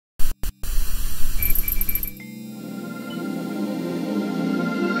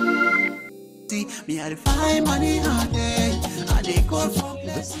Me I find money all day. I dey go from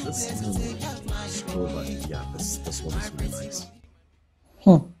This one is really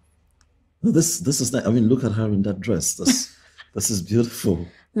nice. This is nice. I mean, look at her in that dress. This is beautiful.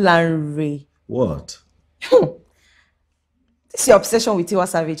 Larry. What? This is your obsession with Tiwa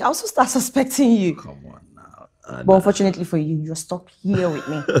Savage. I also start suspecting you. Come on now. But unfortunately for you, you're stuck here with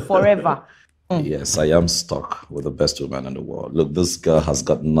me forever. Yes, I am stuck with the best woman in the world. Look, this girl has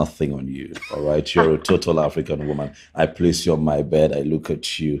got nothing on you, all right? You're a total African woman. I place you on my bed. I look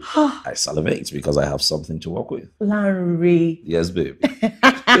at you. I salivate because I have something to work with. Larry. Yes, baby.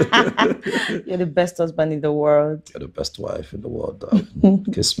 You're the best husband in the world. You're the best wife in the world, dog.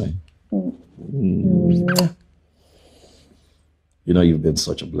 Kiss me. You know, you've been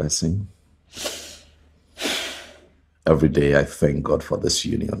such a blessing. Every day I thank God for this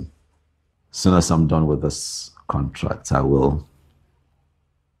union. As soon as I'm done with this contract, I will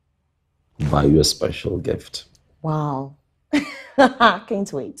buy you a special gift. Wow.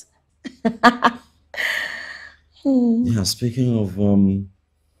 Can't wait. Yeah, speaking of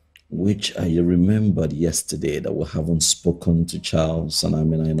which, I remembered yesterday that we haven't spoken to Charles and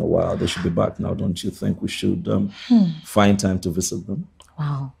Amina in a while. They should be back now. Don't you think we should find time to visit them?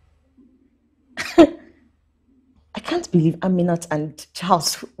 Wow. I can't believe Aminat and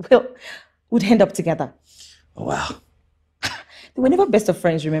Charles would end up together. Oh, wow. They were never best of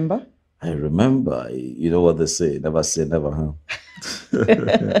friends, remember? I remember. You know what they say, never say never, huh?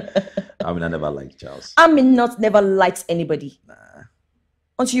 I mean, I never liked Charles. Aminat never likes anybody. Nah.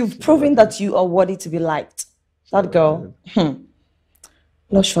 Until you've proven that you are worthy to be liked. That girl.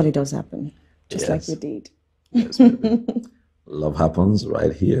 Love surely does happen. Just like we did. Yes, baby. Love happens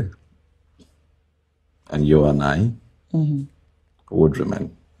right here. And you and I would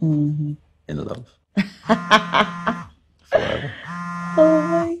remain in love. Forever. Oh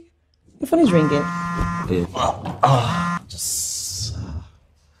my. Your phone is ringing. Yeah. Just.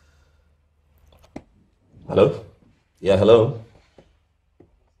 Hello? Yeah, hello?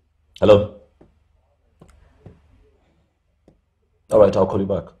 Hello? All right, I'll call you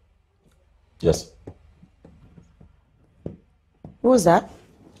back. Yes. Who was that?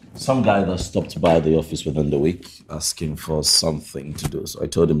 Some guy that stopped by the office within the week asking for something to do. So I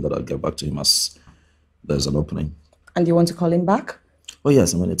told him that I'll get back to him as there's an opening. And you want to call him back? Oh,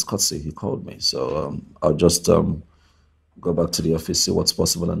 yes. I mean, it's courtesy. He called me. So I'll just go back to the office, see what's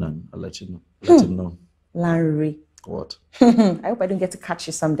possible, and then I'll let you know. Let him know. Larry. What? I hope I don't get to catch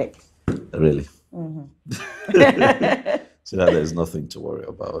you someday. Really? So that there's nothing to worry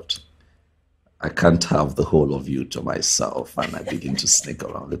about. I can't have the whole of you to myself and I begin to sneak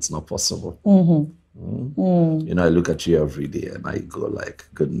around. It's not possible. You know, I look at you every day and I go like,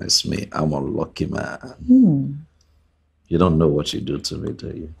 goodness me, I'm a lucky man. You don't know what you do to me, do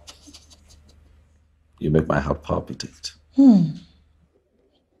you? You make my heart palpitate. And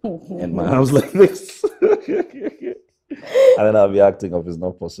my arms like this. And then I'll be acting up. It's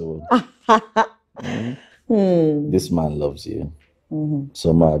not possible. This man loves you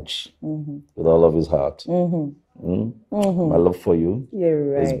so much with all of his heart. My love for you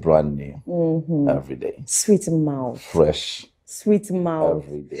is brand new every day. Sweet mouth. Fresh. Sweet mouth.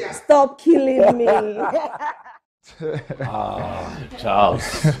 Every day. Stop killing me.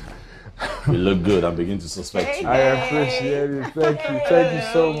 Charles. You look good. I'm beginning to suspect you. I appreciate it. Thank you. Thank you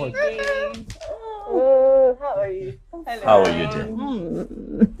so much. How are you? Hello. How are you, dear?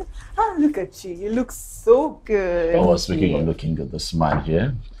 Oh, look at you. You look so good. Oh, speaking of looking good, this man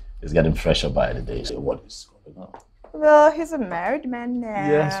here is getting fresher by the day. So what is going on? Well, he's a married man now.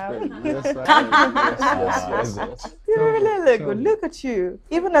 Yes, baby. Yes, yes. You really look good. Look at you.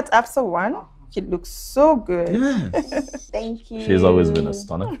 Even at after one, you look so good. Yes. Thank you. She's always been a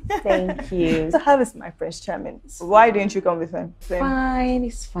stunner. Thank you. So how is my Prince Charming? Why didn't you come with him? Fine,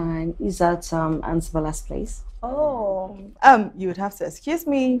 it's fine. Is at Aunt Bella's place? Oh, you would have to excuse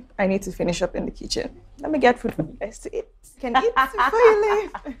me. I need to finish up in the kitchen. Let me get food for you guys to eat. Can eat before you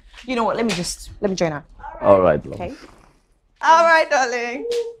leave. You know what? Let me join her. All right, love. Okay. All right, darling.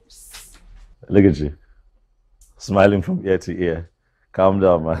 Look at you. Smiling from ear to ear. Calm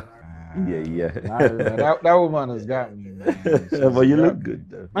down, man. Yeah. That woman has got me, man. But you look good,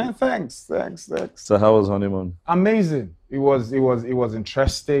 though. Man, thanks. So how was honeymoon? Amazing. It was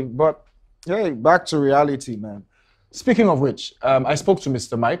interesting. But hey, back to reality, man. Speaking of which, I spoke to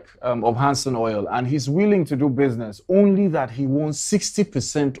Mr. Mike of Hanson Oil, and he's willing to do business, only that he wants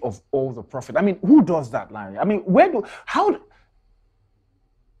 60% of all the profit. I mean, who does that, Larry? I mean,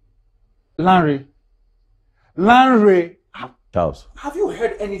 Larry, Charles. have you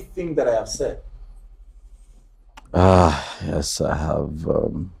heard anything that I have said? Yes, I have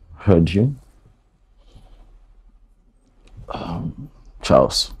heard you.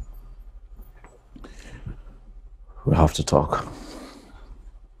 Charles, we have to talk.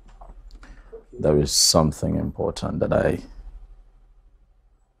 There is something important that I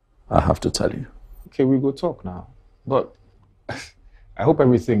have to tell you. Okay, we go talk now. But I hope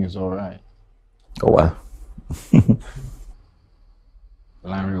everything is all right. Oh, well.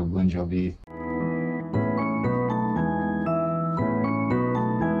 Larry Ogunjobi.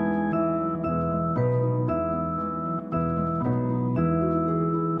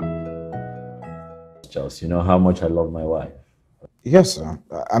 Charles, you know how much I love my wife. Yes, sir.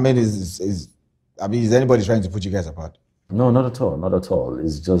 I mean, is anybody trying to put you guys apart? No, not at all, not at all.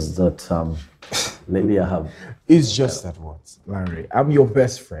 It's just that lately I have... It's just that what? Larry, I'm your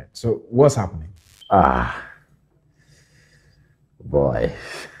best friend. So what's happening? Boy.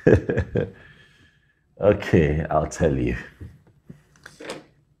 Okay, I'll tell you.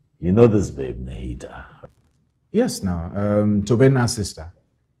 You know this babe, Naida? Yes, now. Tobena's sister.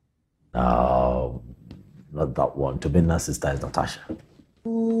 No, not that one. Tobena's sister is Natasha.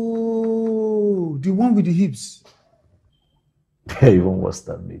 Oh, the one with the hips. Even worse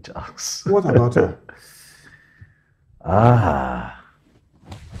than me, Charles. What about her?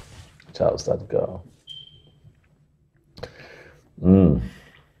 Charles, that girl. You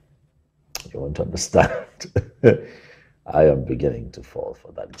won't understand. I am beginning to fall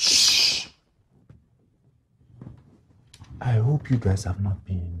for that. Shh. I hope you guys have not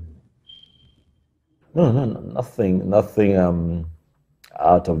been... No, nothing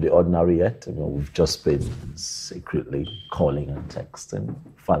out of the ordinary yet. I mean, we've just been secretly calling and texting,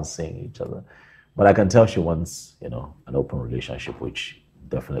 fancying each other. But I can tell she wants, an open relationship, which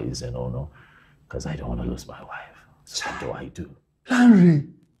definitely is a no-no, because I don't want to lose my wife. So what do I do? Larry,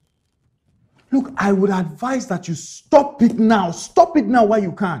 look, I would advise that you stop it now. Stop it now while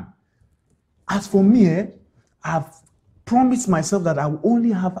you can. As for me, I've promised myself that I will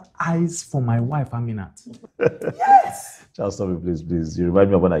only have eyes for my wife, Aminat. Yes! Charles, stop it, please. You remind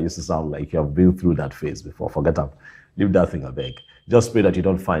me of when I used to sound like you have been through that phase before. Forget that. Leave that thing, I beg. Just pray that you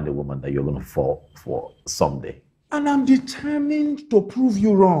don't find a woman that you're going to fall for someday. And I'm determined to prove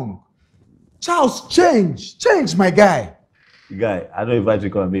you wrong. Charles, change. Change, my guy. Guy, I know if I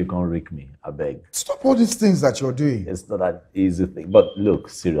come at me, you can't rake me. I beg. Stop all these things that you're doing. It's not an easy thing. But look,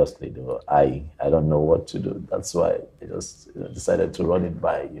 seriously, though, I don't know what to do. That's why I just decided to run it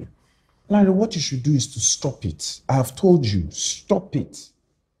by you. Larry, what you should do is to stop it. I have told you, stop it.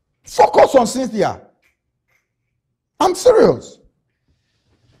 Focus on Cynthia. I'm serious.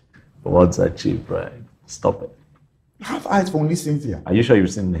 What's achieved, right? Stop it. Have eyes for only Cynthia. Are you sure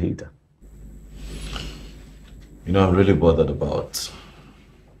you've seen the hater? I'm really bothered about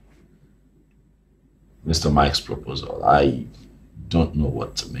Mr. Mike's proposal. I don't know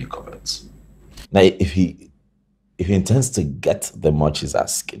what to make of it. Now, if he intends to get the much he's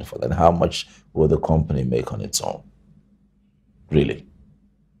asking for, then how much will the company make on its own? Really?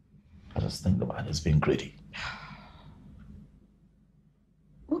 I just think the man is being greedy.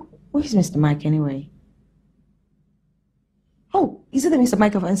 Who is Mr. Mike anyway? Oh, is it the Mr.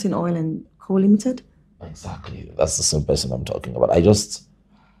 Mike of Ensign Oil and Co. Limited? Exactly. That's the same person I'm talking about. I just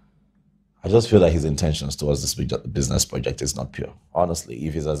feel that his intentions towards this business project is not pure. Honestly,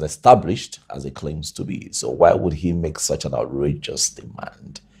 if he's as established as he claims to be, so why would he make such an outrageous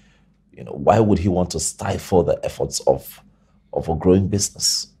demand? Why would he want to stifle the efforts of a growing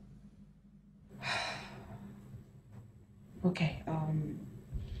business? Okay,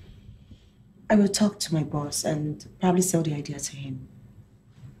 I will talk to my boss and probably sell the idea to him.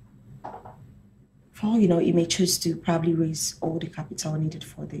 For all you know, he may choose to probably raise all the capital needed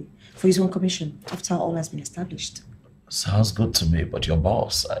for his own commission after all has been established. Sounds good to me, but your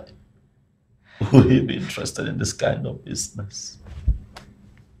boss, would he be interested in this kind of business?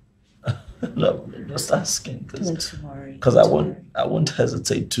 No, I'm just asking. Don't worry. Because I won't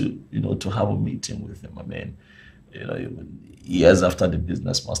hesitate to have a meeting with him. I mean, years after the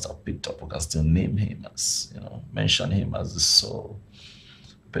business must have picked up, we can still name him as, mention him as the sole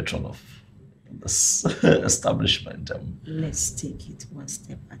patron of this establishment. Let's take it one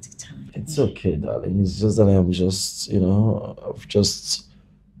step at a time. It's okay, darling. It's just that I've just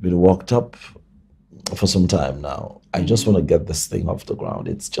been worked up for some time now. I just want to get this thing off the ground.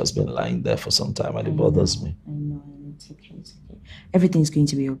 It's just been lying there for some time and it bothers me. I know. It's okay. Everything's going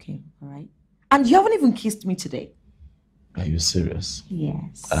to be okay, all right? And you haven't even kissed me today. Are you serious?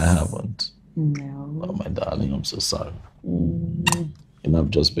 Yes. I haven't. No. Oh, my darling, I'm so sorry.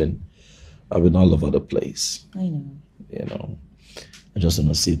 I've been all over the place. I know. I just want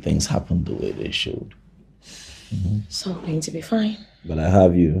to see things happen the way they should. So I'm going to be fine. But I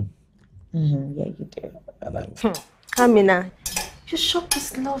have you. Yeah, you do. And Amina, your shop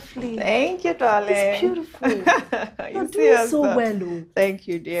is lovely. Thank you, darling. It's beautiful. You're see doing us, so though. well, oh. Thank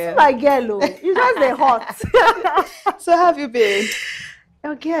you, dear. My girl, oh. You just the hot. So how have you been?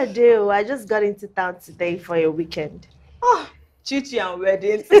 Okay, I do. I just got into town today for a weekend. Oh, chichi and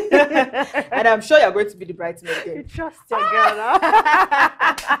weddings. And I'm sure you're going to be the bridesmaid You again. trust your girl,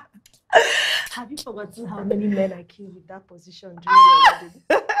 huh? Have you forgotten how many men I killed with that position during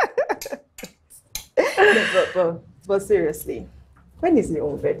your wedding? No, but seriously, when is your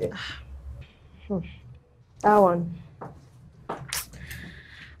own wedding? That one.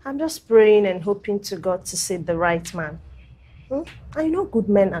 I'm just praying and hoping to God to see the right man. And you know good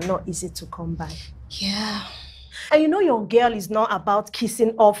men are not easy to come by. Yeah. And you know your girl is not about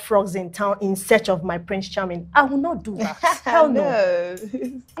kissing all frogs in town in search of my Prince Charming. I will not do that. Hell no.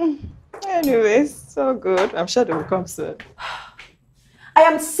 Anyways, so good. I'm sure they will come soon. I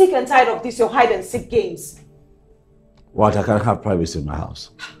am sick and tired of this, your hide and seek games. What? I can't have privacy in my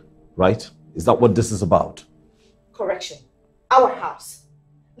house, right? Is that what this is about? Correction. Our house.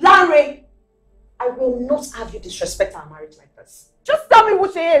 Larry, I will not have you disrespect our marriage like this. Just tell me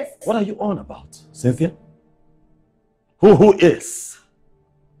who she is. What are you on about, Cynthia? Who is?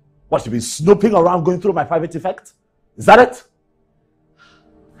 What, you been snooping around going through my private effect? Is that it?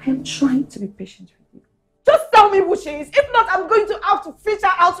 I am trying to be patient with you. Just tell me who she is. If not, I'm going to have to fish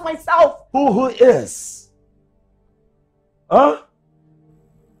her out myself. Who is? Huh?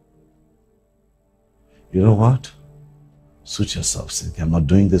 You know what? Suit yourself, Cynthia. I'm not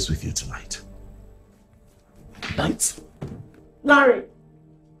doing this with you tonight. Night. Larry!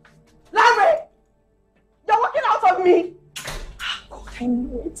 Larry! You're walking out on me! God, I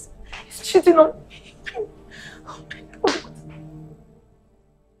know it. He's cheating on me. Oh my God.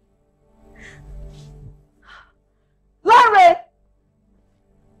 Larry!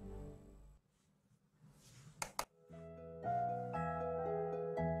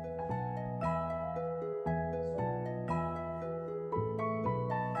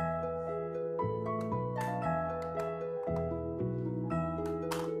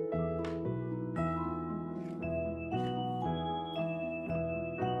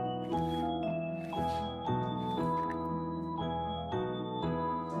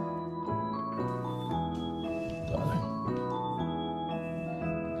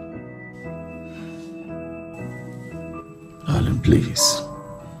 Please.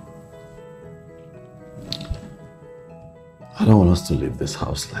 I don't want us to leave this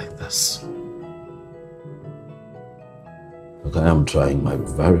house like this. Look, I am trying my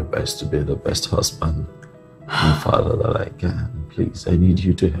very best to be the best husband and father that I can. Please, I need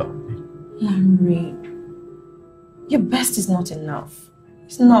you to help me. Larry, your best is not enough.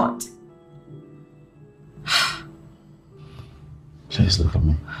 It's not. Please look at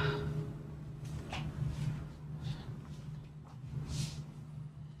me.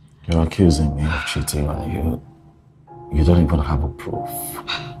 You're accusing me of cheating on you. You don't even have a proof.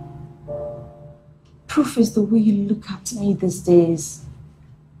 Proof is the way you look at me these days.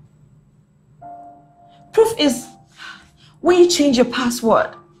 Proof is when you change your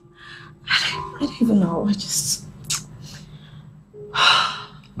password. I don't even know. I just...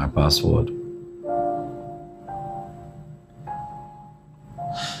 My password.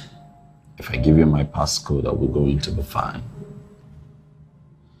 If I give you my passcode, are we going to be fine?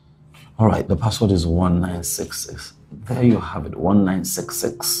 All right, the password is 1966. There you have it,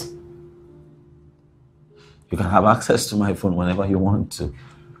 1966. You can have access to my phone whenever you want to.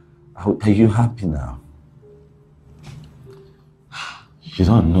 Are you happy now? You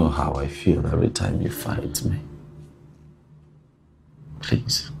don't know how I feel every time you fight me.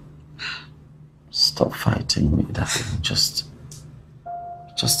 Please, stop fighting me, darling. Just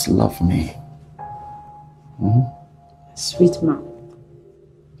love me. Sweet man.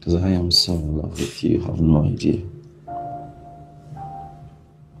 Because I am so in love with you, you have no idea.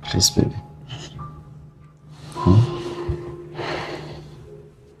 Please, baby.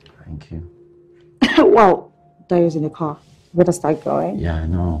 Thank you. Wow, Dio's in the car. Better start going. Yeah, I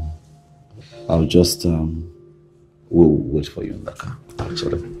know. I'll just, we'll wait for you in the car,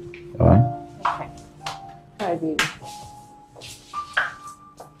 actually. All right? Okay. All right, baby.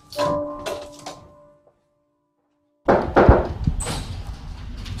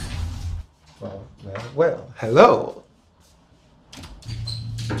 Well, hello.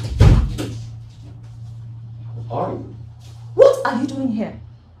 How are you? What are you doing here?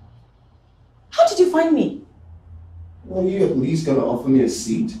 How did you find me? Are you at least gonna offer me a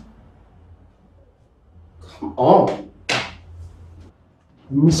seat? Come on. I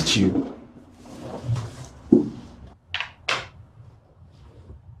missed you.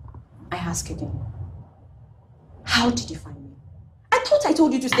 I ask again. How did you find me? I thought I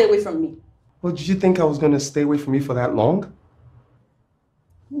told you to stay away from me. Well, did you think I was going to stay away from you for that long?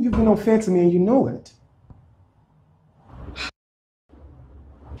 You've been unfair to me and you know it.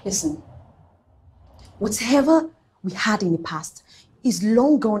 Listen, whatever we had in the past is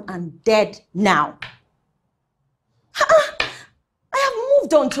long gone and dead now. I have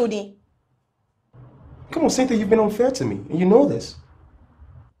moved on, Tony. Come on, Cynthia, you've been unfair to me and you know this.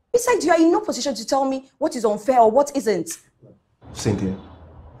 Besides, you are in no position to tell me what is unfair or what isn't. Cynthia,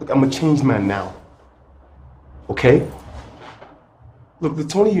 look, I'm a changed man now. Okay? Look, the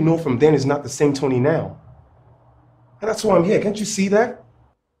Tony you know from then is not the same Tony now. And that's why I'm here. Can't you see that?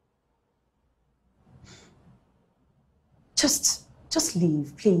 Just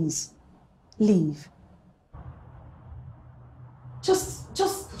leave, please. Leave. Just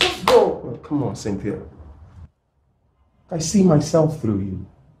go. Well, come on, Cynthia. I see myself through you.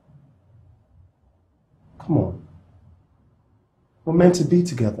 Come on. We're meant to be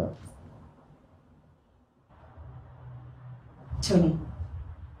together. Tony,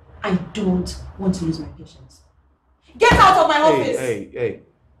 I don't want to lose my patience. Get out of my office! Hey.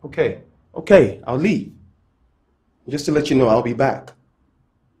 Okay, I'll leave. Just to let you know, I'll be back.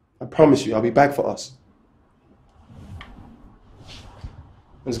 I promise you, I'll be back for us.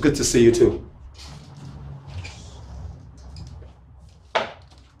 It's good to see you too.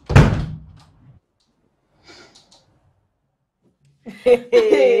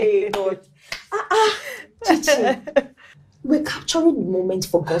 Hey, God. Chichi, we're capturing the moment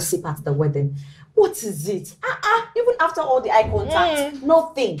for gossip at the wedding. What is it? Even after all the eye contact,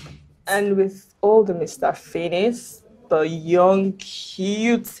 nothing. And with all the Mr. Phineas, the young,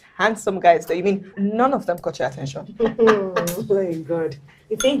 cute, handsome guys, you mean none of them caught your attention? Oh my God.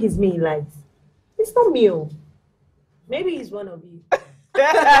 You think it's me he likes? It's not me. Maybe he's one of you.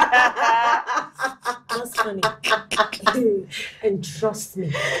 That's funny. And trust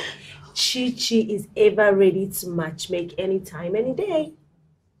me, Chi is ever ready to matchmake anytime, any day.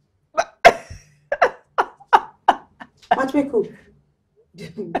 Matchmake who?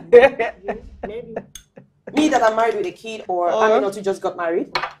 Maybe. Me that I'm married with a kid, or Aminat who just got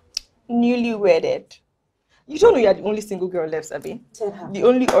married? Newly wedded. You don't know you're the only single girl left, Abby. Tell her. The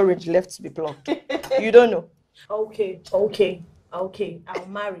only orange left to be plucked. You don't know. Okay. I'll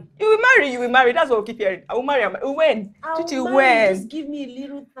marry. You will marry. That's what we'll keep hearing. I will marry. When? Chichi, when? Just give me a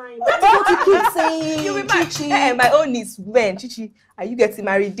little time. That's what you keep saying. You will marry. Chichi. My own is when. Chichi, are you getting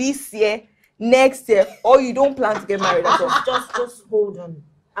married this year, next year, or you don't plan to get married at all? Just hold on.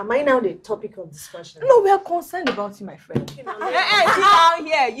 Am I now the topic of discussion? No, we are concerned about you, my friend. Sit down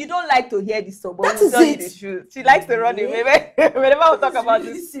here. You don't like to hear this, so but That we'll is tell you it. the truth. She likes to run away. Whenever we talk about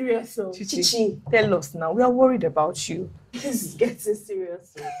Really this. serious, so. Chichi, tell us now. We are worried about you. This is getting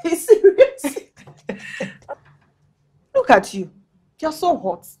serious. So. He's serious. Look at you. You're so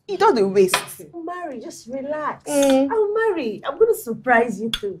hot. You don't the waste. I'll marry. Just relax. I'll marry. I'm gonna surprise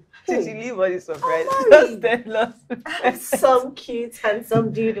you too. Chichi, leave all this surprise. I'll marry. Just tell us. Some cute,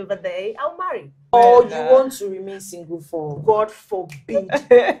 handsome dude over there. I'll marry. Oh, you want to remain single for? God forbid.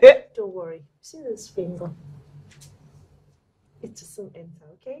 Don't worry. See this finger? It just won't enter,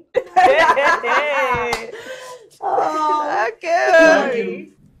 okay? Okay.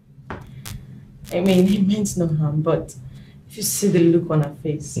 I mean, he meant no harm, but if you see the look on her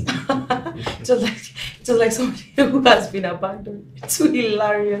face, it was like somebody who has been abandoned. It's too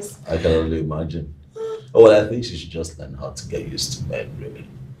hilarious. I can only imagine. Oh, well, I think she should just learn how to get used to men, really.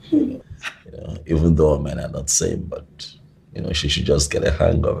 You know, even though men are not same, but she should just get a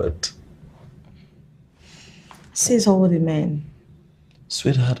hang of it. Says all the men.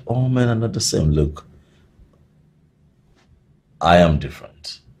 Sweetheart, all men are not the same. Look, I am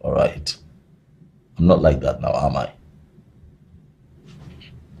different, all right? I'm not like that now, am I?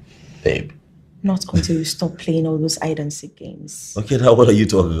 Babe. Not until you stop playing all those hide and seek games. Okay, now what are you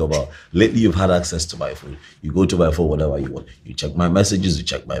talking about? Lately, you've had access to my phone. You go to my phone, whatever you want. You check my messages, you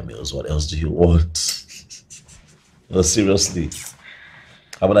check my mails. What else do you want? No, seriously.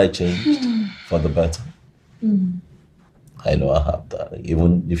 Haven't I changed for the better? I know I have, darling.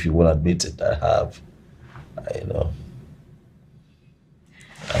 Even if you won't admit it, I have. I know.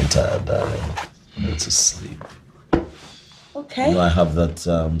 I'm tired, darling. I need to sleep. Okay. I have that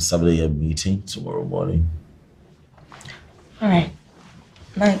 7 a.m. meeting tomorrow morning. All right.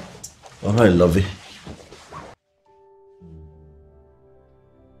 Night. All right, lovey.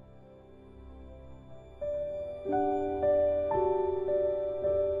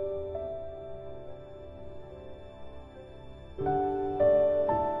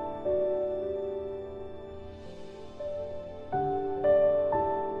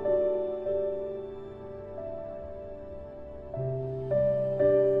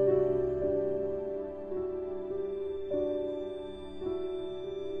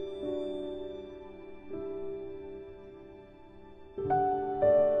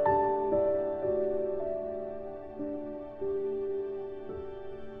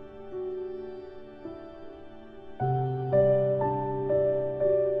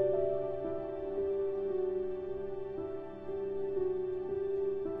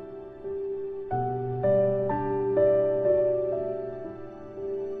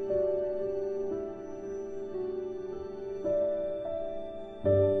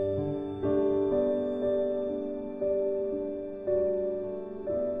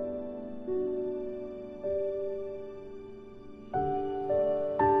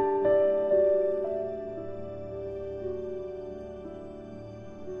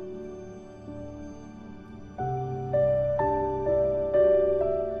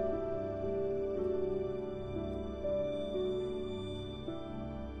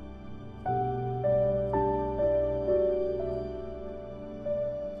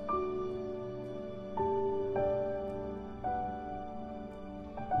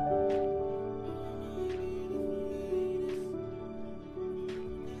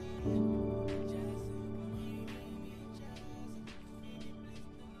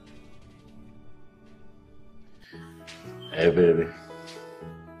 Hey, baby.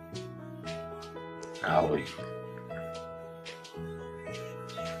 How are you?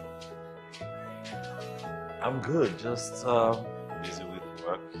 I'm good, just busy with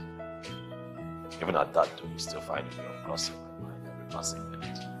work. Even at that, though, you still find me crossing my mind every passing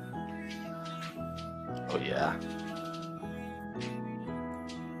minute. Oh, yeah.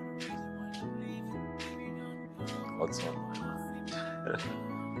 What's on my mind?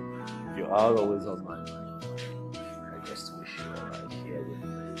 You are always on my mind. I just wish you were right here with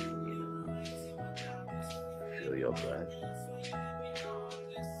me. Feel your breath.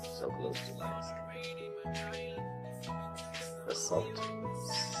 So close to my skin. The soft,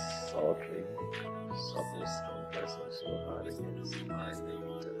 sultry, softness compressing so hard against mine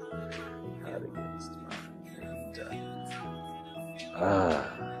hard against mine.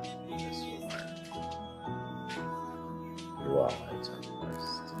 This woman. You are my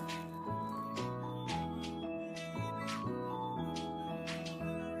tempest.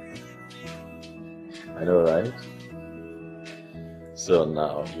 I know, right? So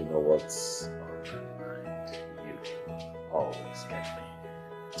now you know what's on my mind. You always get me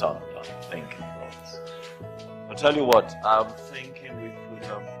talking about thinking thoughts. I'll tell you what, I'm thinking we could,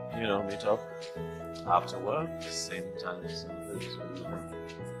 meet up after work, same time, same place.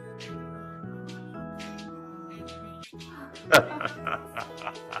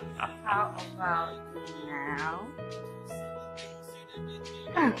 How about now?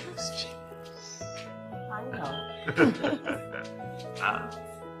 It's genius. I know.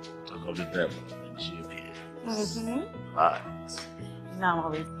 Talk of the devil and genius. Mm-hmm. Right. Now I'm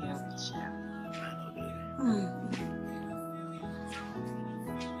always here with you.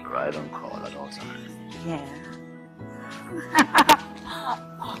 Right on call at all times. Yeah.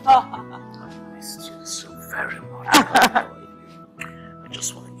 I missed you so very much. I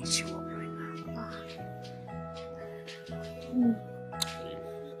just want to eat you up right now.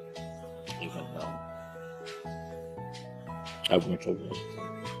 Even now. Have much of it.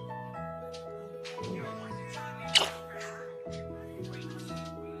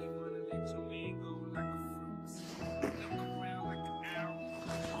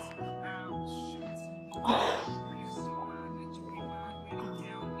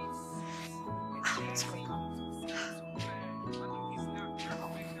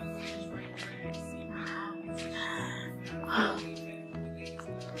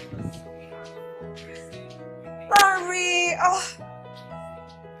 Sorry. Oh.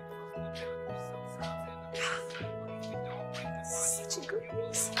 Such a good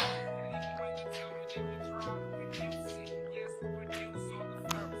news.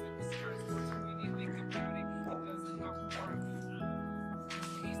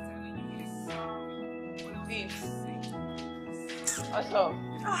 What's up?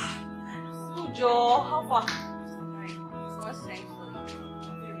 Joe, how far? What's saying for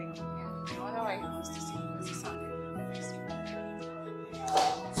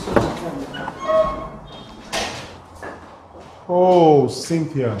Oh,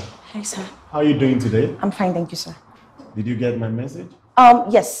 Cynthia. Hey, sir. How are you doing today? I'm fine, thank you, sir. Did you get my message?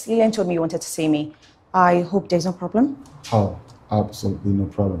 Yes, Lillian told me you wanted to see me. I hope there's no problem. Oh, absolutely no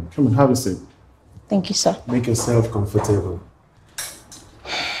problem. Come and have a seat. Thank you, sir. Make yourself comfortable.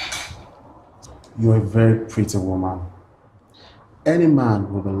 You're a very pretty woman. Any man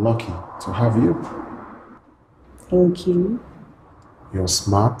will be lucky to have you. Thank you. You're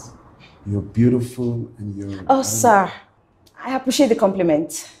smart, you're beautiful, and you're... Oh, sir, I appreciate the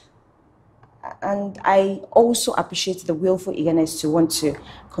compliment. And I also appreciate the willful eagerness to want to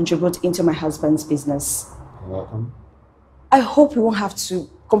contribute into my husband's business. You're welcome. I hope we won't have to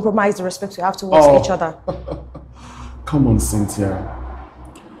compromise the respect we have towards each other. Come on, Cynthia.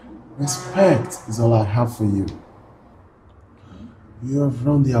 Respect is all I have for you. You have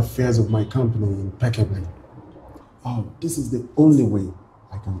run the affairs of my company impeccably. Oh, this is the only way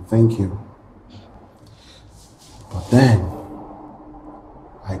I can thank you. But then,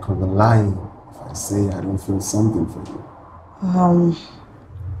 I could be lying if I say I don't feel something for you.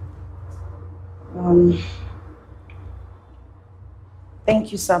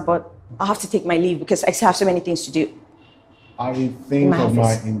 Thank you, sir, but I'll have to take my leave because I still have so many things to do. I think of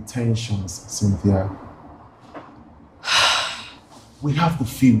my intentions, Cynthia. We have the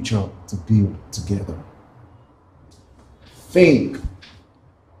future to build together. Think.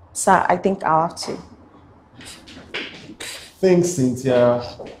 Sir, I think I'll have to. Think, Cynthia.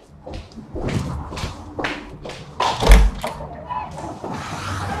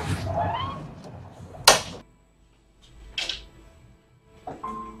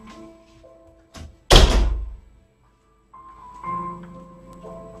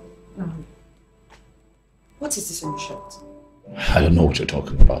 What is this on your shirt? I don't know what you're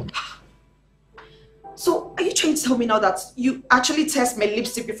talking about. So, are you trying to tell me now that you actually test my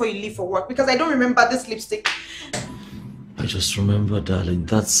lipstick before you leave for work? Because I don't remember this lipstick. I just remember, darling,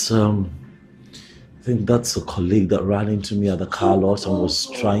 that's, I think that's a colleague that ran into me at the car lot and was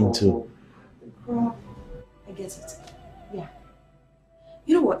trying to... Girl, I get it. Yeah.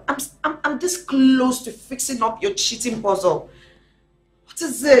 You know what? I'm this close to fixing up your cheating puzzle. What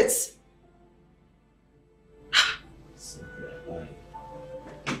is it?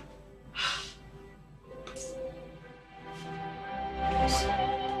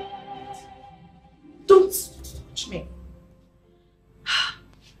 Don't touch me.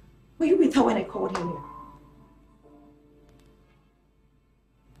 Were you with her when I called him here?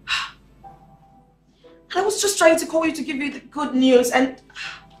 I was just trying to call you to give you the good news and...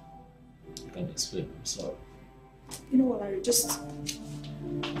 I can't explain, I'm sorry. You know what, Larry, just...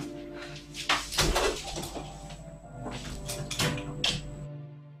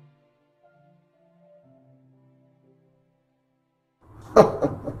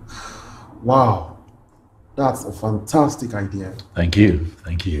 Wow, that's a fantastic idea. Thank you,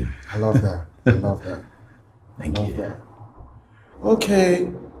 thank you. I love that. I love that. Thank you. That.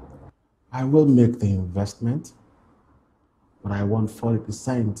 Okay, I will make the investment, but I want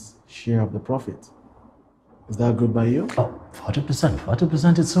 40% share of the profit. Is that good by you? Oh,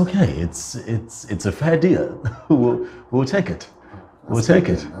 40%, it's okay. It's a fair deal. We'll take it. We'll take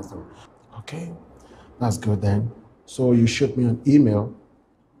it. Okay, that's good then. So you shoot me an email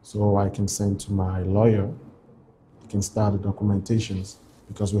so I can send to my lawyer. He can start the documentations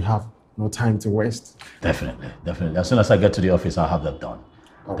because we have no time to waste. Definitely. As soon as I get to the office, I'll have that done.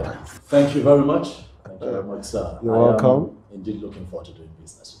 All right. Thank you very much. Thank you very much, sir. You're welcome. Indeed looking forward to doing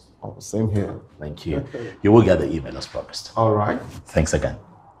business with you. Oh, same here. Thank you. You will get the email as promised. All right. Thanks again.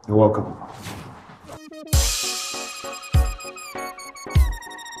 You're welcome.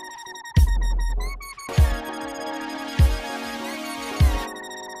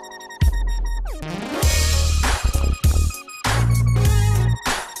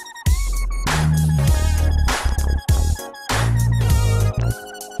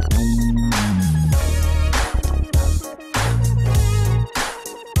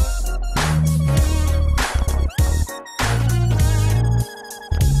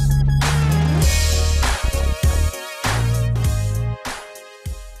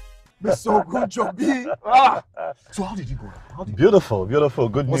 So good, Joby. So how did you go? Beautiful.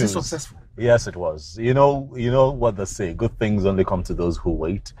 Good news. Was it successful? Yes, it was. You know what they say. Good things only come to those who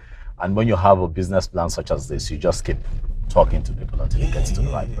wait. And when you have a business plan such as this, you just keep talking to people until it gets to the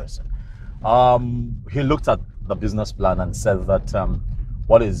right person. He looked at the business plan and said that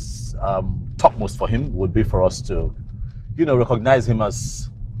what is topmost for him would be for us to, recognize him as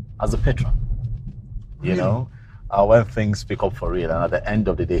a patron. You know, when things pick up for real, and at the end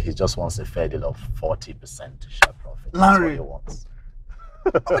of the day, he just wants a fair deal of 40% share profit. Larry, that's what he wants.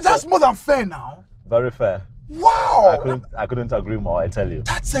 I mean, that's more than fair now. Very fair. Wow! I couldn't agree more, I tell you.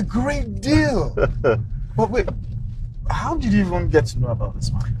 That's a great deal. But wait, how did you even get to know about this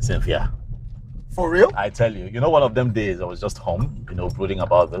man? Cynthia. For real? I tell you, one of them days I was just home, brooding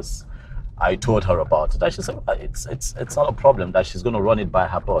about this. I told her about it. She said, it's not a problem, that she's going to run it by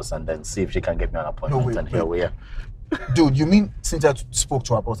her boss and then see if she can get me an appointment. Here we are. Dude, you mean Cynthia spoke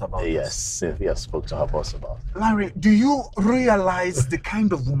to her boss about this? Yes, Cynthia spoke to her boss about it. Larry, do you realize the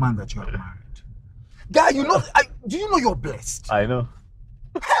kind of woman that you have married? Guy, do you know you're blessed? I know.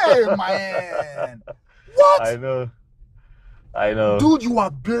 Hey, man. What? I know. Dude, you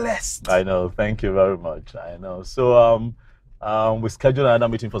are blessed. I know. Thank you very much. I know. So, we scheduled another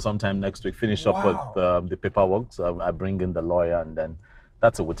meeting for some time next week. Finish up with the paperwork. So I bring in the lawyer, and then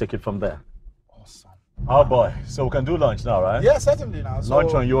that's it. We'll take it from there. Awesome. Oh boy. So we can do lunch now, right? Yeah, certainly now. So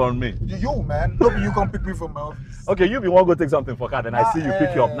lunch on you or me? You, man. Maybe you can pick me from my office. Okay, you be one go take something for car, then I see you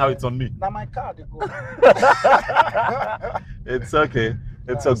pick you up. Now it's on me. Now my car, they go. It's okay.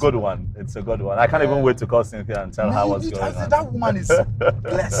 It's a good one. It's a good one. I can't even wait to call Cynthia and tell her what's going on. That woman is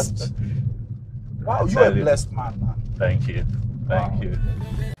blessed. Wow, you're a blessed man. Thank you. Thank you.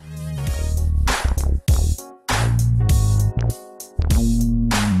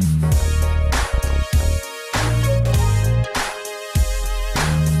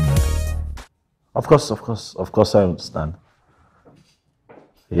 Of course, I understand.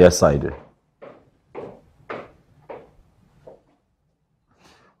 Yes, I do.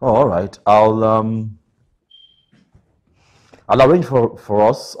 Oh, all right. I'll arrange for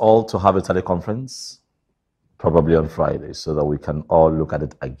us all to have a teleconference, probably on Friday, so that we can all look at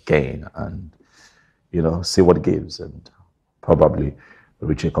it again and, see what it gives and probably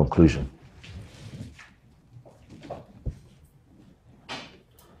reach a conclusion.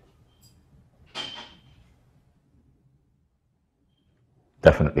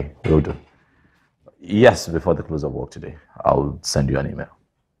 Definitely, will do. Yes, before the close of work today, I'll send you an email.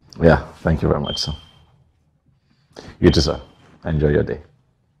 Yeah, thank you very much, sir. You too, sir. Enjoy your day.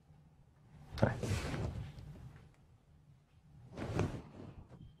 Bye.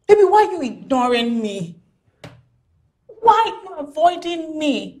 Baby, why are you ignoring me? Why are you avoiding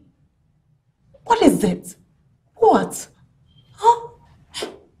me? What is it? What? Huh?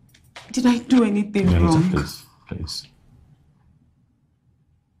 Did I do anything wrong? Please, please.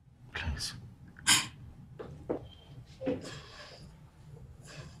 Please.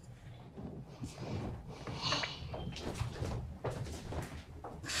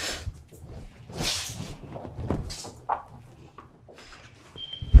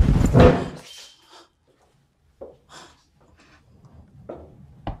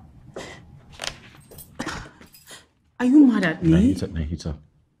 Are you mad at me? Nahita,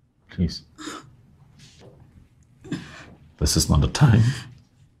 please. This is not the time,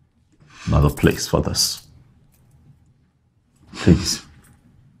 not the place for this. Please.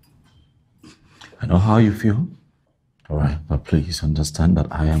 I know how you feel. All right, but please understand that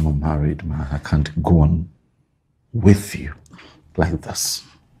I am a married man. I can't go on with you like this.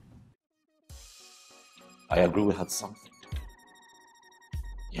 I agree we had something.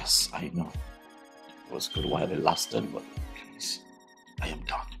 Yes, I know. It was good while it lasted, but please, I am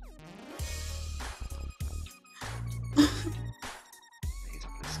done.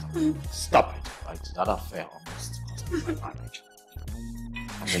 Stop it. Right? That affair almost cost me my marriage.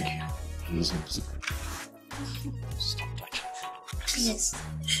 I beg you, please, stop touching me. Please.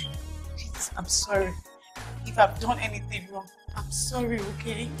 Please, I'm sorry. If I've done anything wrong, I'm sorry,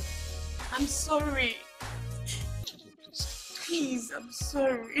 okay? I'm sorry. Please, I'm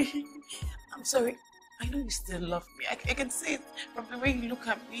sorry. I'm sorry. I know you still love me. I can see it from the way you look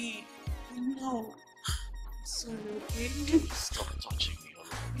at me. I know. I'm sorry, okay? Stop touching me.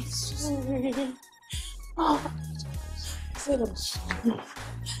 I'm sorry. Oh, I said I'm sorry.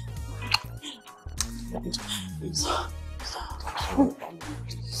 Please. Stop touching me,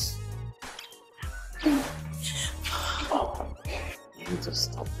 please. You need to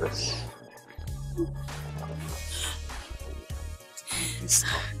stop this. Please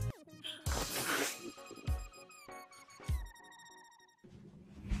stop.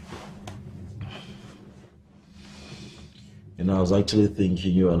 You know, I was actually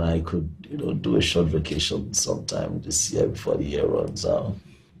thinking you and I could, do a short vacation sometime this year before the year runs out.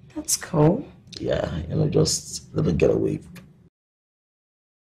 That's cool. Yeah, just let me get away.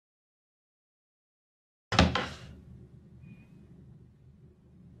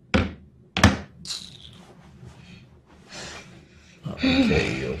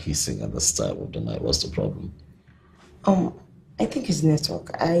 Okay, you're hissing at this time of the night. What's the problem? I think it's network.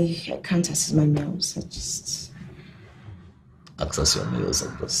 I can't access my mails. I just... Access your mails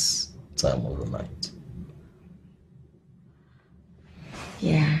at this time of the night.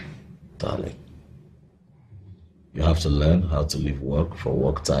 Yeah. Darling, you have to learn how to leave work for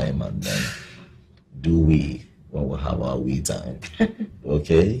work time and then do we when we have our we time.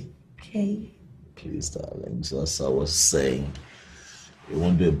 Okay? Okay. Please, darling. So as I was saying, it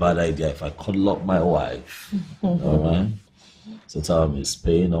won't be a bad idea if I cuddle up my wife. Alright? So tell me,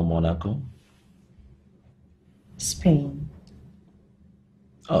 Spain or Monaco? Spain.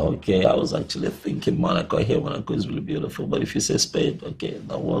 Okay, I was actually thinking Monaco. I hear Monaco is really beautiful, but if you say Spain, okay,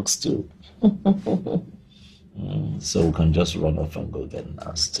 that works too. So we can just run off and go get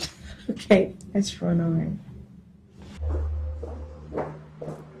nasty. Okay, let's run away.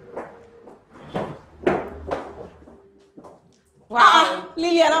 Wow.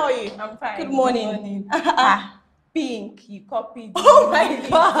 Lillian, how are you? I'm fine. Good morning. Pink, you copied. Oh my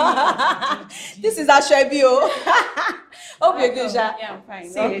God. This is Ashebio. Hope you're good, Sha. Yeah, I'm fine.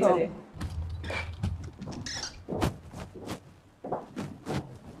 See you later then.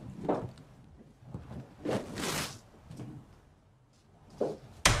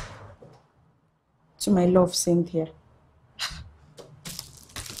 To my love, Cynthia.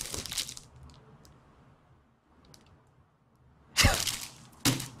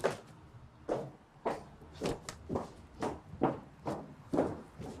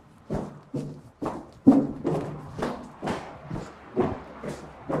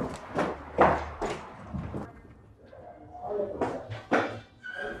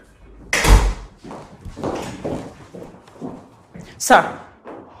 Sir.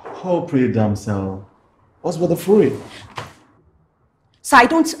 Oh, pretty damsel. What's with the fury? Sir, I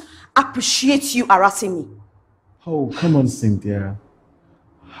don't appreciate you harassing me. Oh, come on, Cynthia.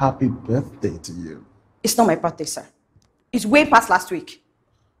 Happy birthday to you. It's not my birthday, sir. It's way past last week.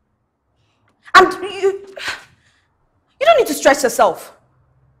 And you don't need to stress yourself.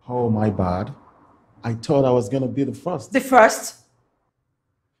 Oh, my bad. I thought I was going to be the first. The first?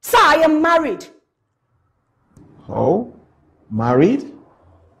 Sir, I am married. Oh? Married?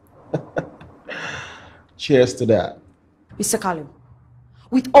 Cheers to that. Mr. Kalu,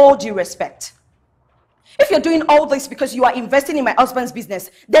 with all due respect, if you're doing all this because you are investing in my husband's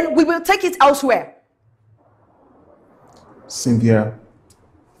business, then we will take it elsewhere. Cynthia,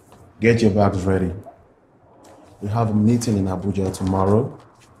 get your bags ready. We have a meeting in Abuja tomorrow.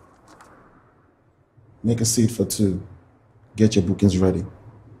 Make a seat for 2. Get your bookings ready.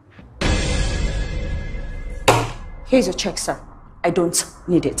 Here's your check, sir. I don't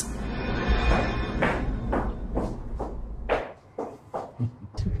need it.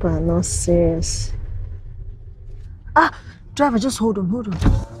 People are not serious. Driver, just hold on.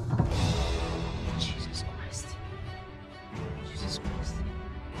 Jesus Christ. Jesus Christ.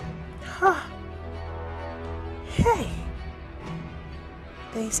 Hey.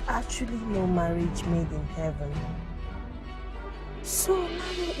 There is actually no marriage made in heaven. So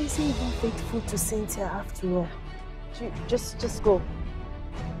Mario isn't even faithful to Cynthia after all. Just go.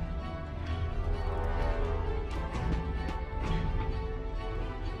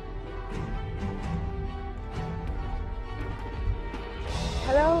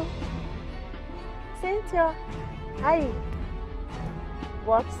 Hello? Cynthia? Hi.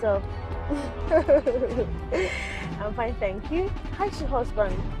 What's up? I'm fine, thank you. How's your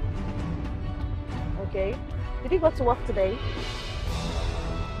husband? Okay. Did he go to work today?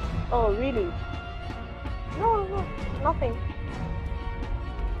 Oh, really? No, nothing.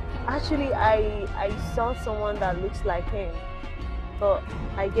 Actually, I saw someone that looks like him, but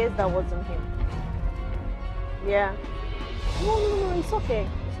I guess that wasn't him. Yeah. No, it's okay.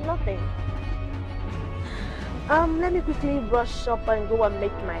 It's nothing. Let me quickly brush up and go and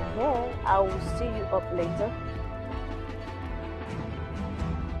make my hair. I will see you up later.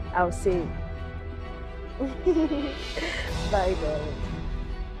 I'll see you. Bye, darling.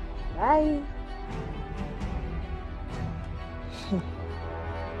 Bye.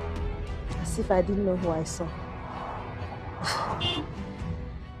 As if I didn't know who I saw.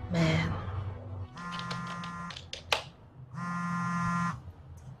 Man.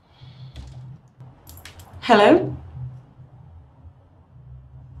 Hello?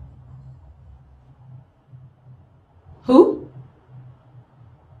 Who?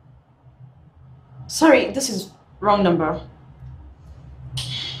 Sorry, this is wrong number.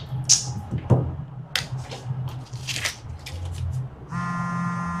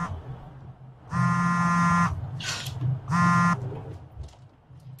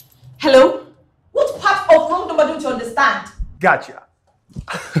 Hello? What part of wrong number don't you understand? Gotcha.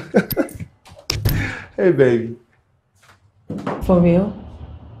 Hey, baby. For real?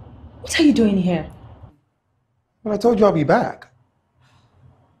 What are you doing here? Well, I told you I'll be back.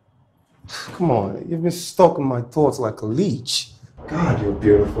 Come on, you've been stalking my thoughts like a leech. God, you're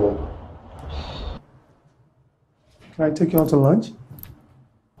beautiful. Can I take you out to lunch?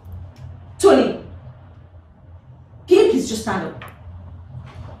 Tony! Can you please just stand up?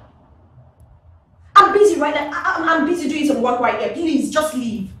 I'm busy right now. I'm busy doing some work right here. Please, just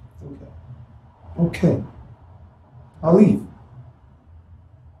leave. Okay. I'll leave.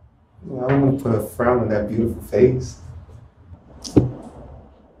 I don't want to put a frown on that beautiful face.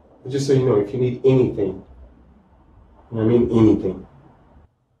 But just so you know, if you need anything, I mean anything,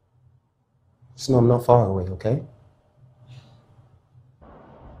 just know I'm not far away, okay?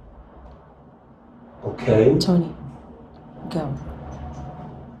 Okay? Tony, go.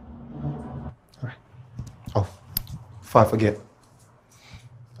 Alright. Oh, before I forget,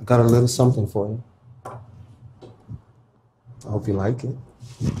 I got a little something for you. I hope you like it.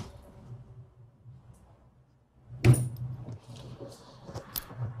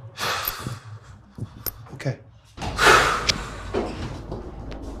 Okay.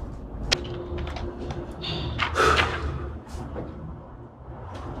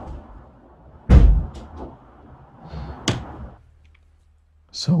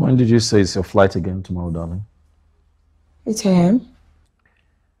 So when did you say it's your flight again tomorrow, darling? 8 a.m.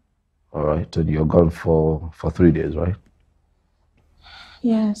 All right, so you're gone for 3 days, right?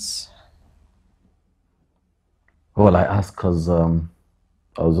 Yes. Well, I asked because I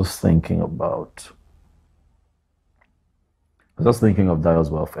was just thinking about... I was just thinking of Dio's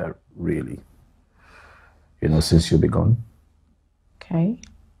welfare, really. You know, since you'll be gone. Okay.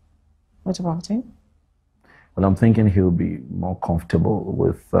 What about him? Well, I'm thinking he'll be more comfortable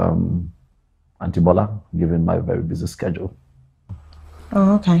with Auntie Bola, given my very busy schedule.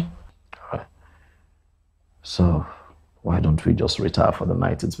 Oh, okay. All right. So, why don't we just retire for the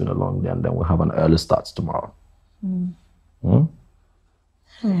night? It's been a long day, and then we'll have an early start tomorrow. Hmm?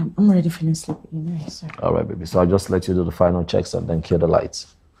 I'm already feeling sleepy. So. All right, baby. So I'll just let you do the final checks and then kill the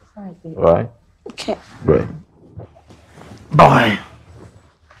lights. All right, baby. All right? Okay. Great. Bye.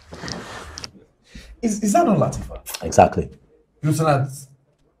 Is that not Latifa? Exactly. Lieutenant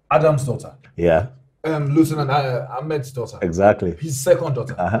Adam's daughter. Yeah. Lieutenant Ahmed's daughter. Exactly. His second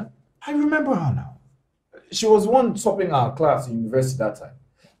daughter. Uh-huh. I remember her now. She was one topping our class in university that time.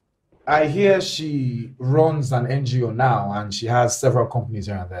 I hear she runs an NGO now and she has several companies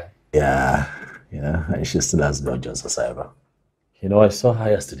here and there. Yeah. And she still has gorgeous as ever. You know, I saw her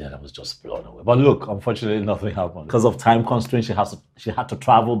yesterday and I was just blown away. But look, unfortunately, nothing happened. Because of time constraints, she had to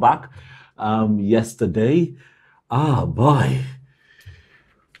travel back yesterday. Ah, boy.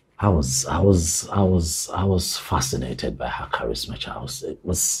 I was fascinated by her charisma, Charles. It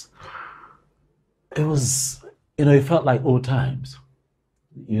was, it felt like old times.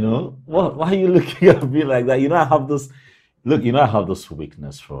 Why are you looking at me like that? I have this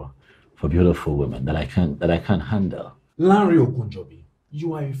weakness for beautiful women that I can't handle. Larry Okunjobi,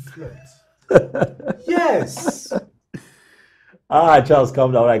 you are a flirt. Yes. Charles,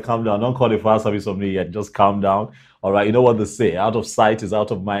 calm down. All right, calm down. Don't call the fire service on me yet. Just calm down. All right, you know what they say. Out of sight is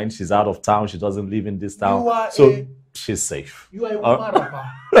out of mind. She's out of town. She doesn't live in this town. She's safe. You are a woman,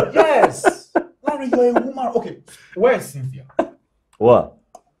 Papa. Yes. Larry, you are a woman. Okay, where is Cynthia? What?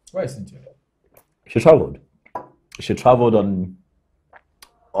 Where is Cynthia? She traveled. She traveled on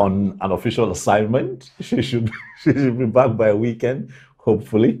an official assignment. She should be back by a weekend,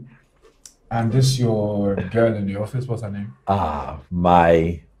 hopefully. And this your girl in the office, what's her name?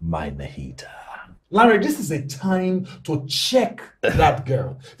 My Nahida. Larry, this is a time to check that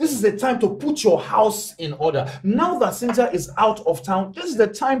girl. This is a time to put your house in order. Now that Cynthia is out of town, this is the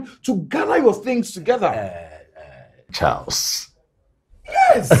time to gather your things together. Charles.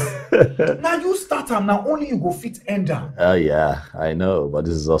 Yes! Now you start them, now only you go fit end down. Yeah, I know, but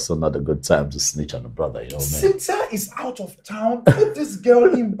this is also not a good time to snitch on a brother, man. Cynthia is out of town. Put this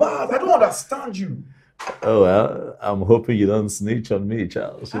girl in bars. I don't understand you. Oh, well, I'm hoping you don't snitch on me,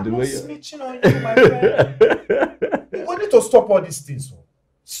 Charles. I'm not snitching on you, my friend. We need to stop all these things.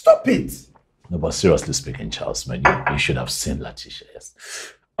 Stop it. No, but seriously speaking, Charles, man, you should have seen Letitia. Yes.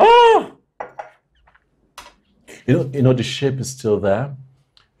 Oh! The shape is still there.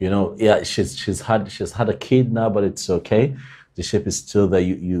 Yeah, she's had a kid now, but it's okay. The shape is still there.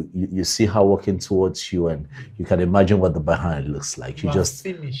 You see her walking towards you, and you can imagine what the behind looks like. You just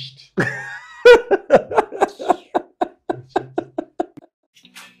finished.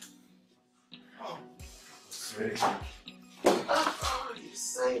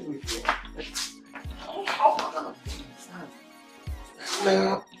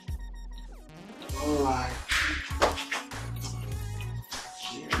 All right.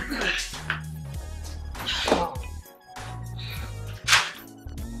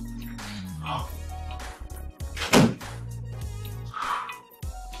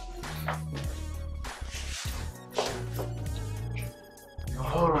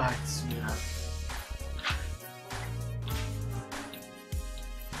 All right, sweetheart.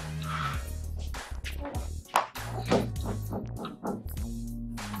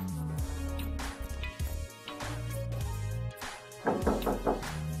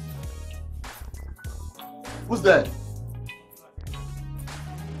 Who's that?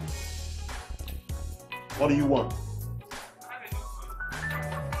 What do you want?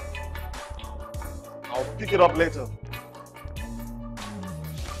 I'll pick it up later.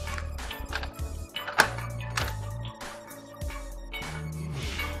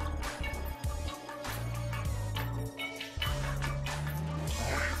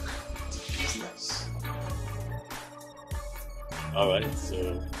 All right, so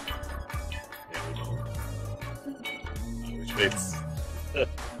here we go. Which bits?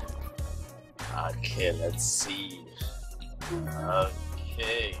 Okay, let's see.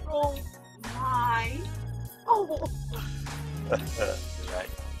 Okay. Oh my. Oh. Right.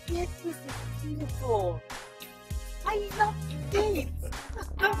 Yes, this is beautiful. I love this.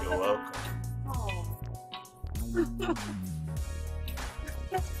 You're welcome. Oh.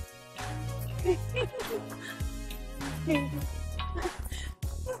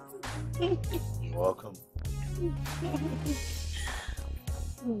 You're welcome.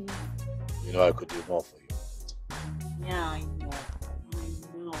 You know I could do more for you. Yeah, I know.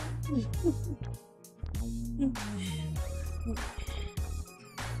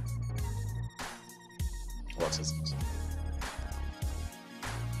 What is it?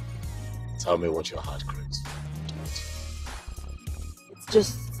 Tell me what your heart craves. It's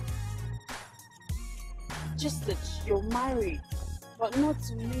just that you're married, but not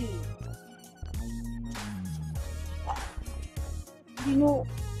to me. You know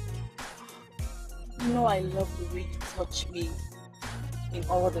I love the way you touch me in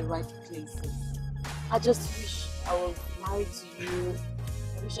all the right places. I just wish I was married to you.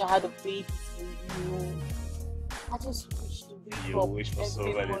 I wish I had a baby for you. I just wish to wake You up wish for so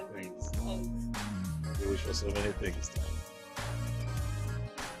every many morning things. and You wish for so many things, Dan.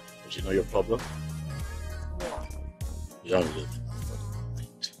 But you know your problem? yeah. You don't live for the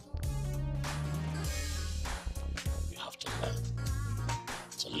moment. You have to learn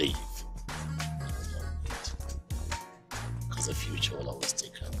to live in the moment. Because the future will always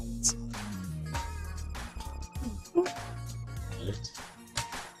take care of itself. Right?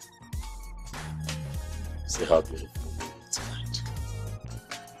 See how beautiful you are tonight.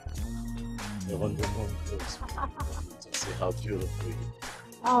 The one the moon goes to see how beautiful you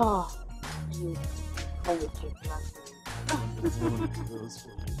are. Oh, you come with your glasses. The moon goes for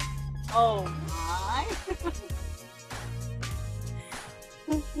you. Oh my.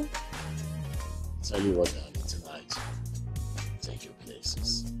 Tell you what, darling, tonight, take you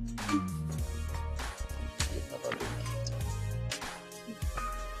places. You've never been before.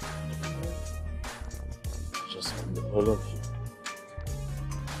 Just from the whole of you.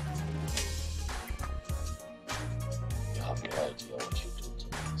 You have no idea what you do to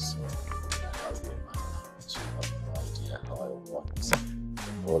me, so how you man out. You have no idea how I want the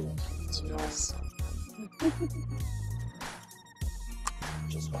whole of you to us.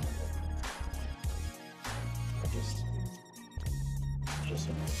 Just one of them. Just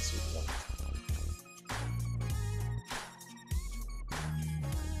want to see love.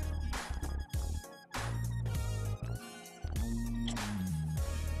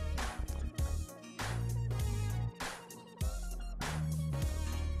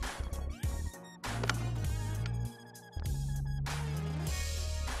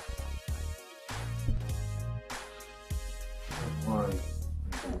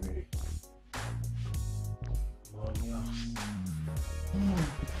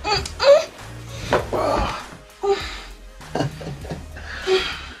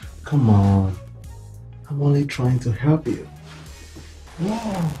 Come on. I'm only trying to help you.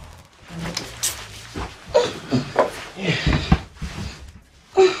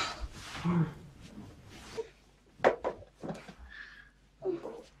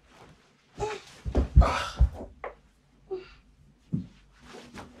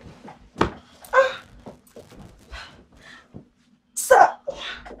 Sir!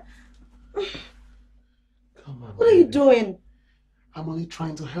 Come on. What are you doing? I'm only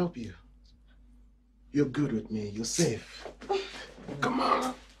trying to help you. You're good with me. You're safe. Come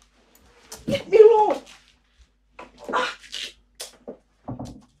on. Leave me alone.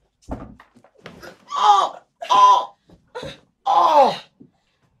 Oh! Oh! Oh!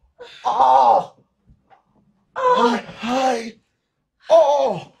 Oh! Hi!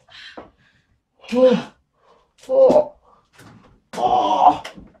 Oh! Oh! Oh! Oh!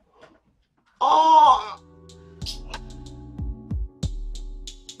 Oh!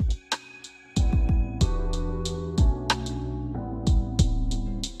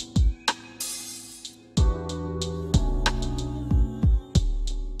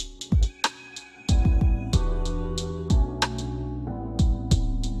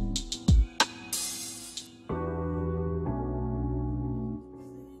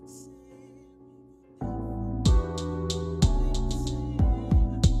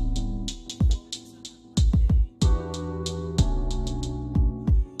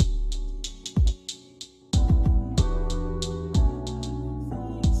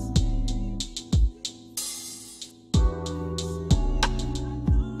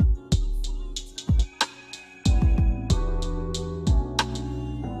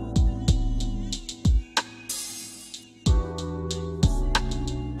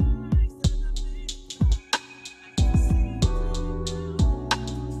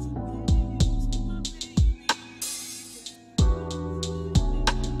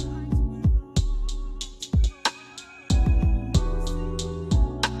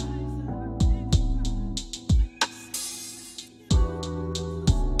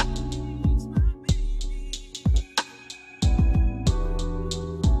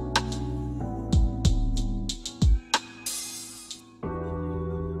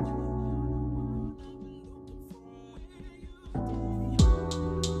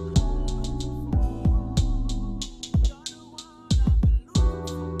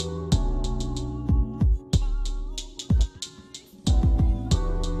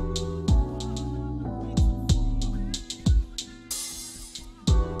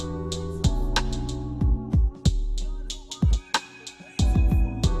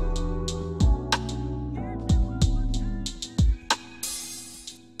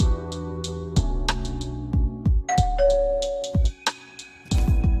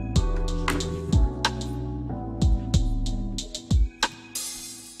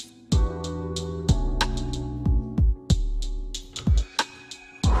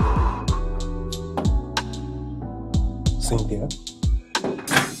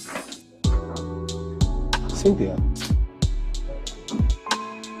 Cynthia.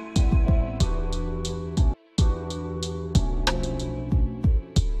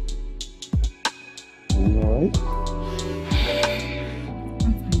 You alright?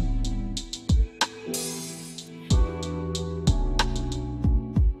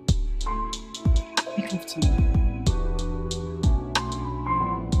 Wake up to me.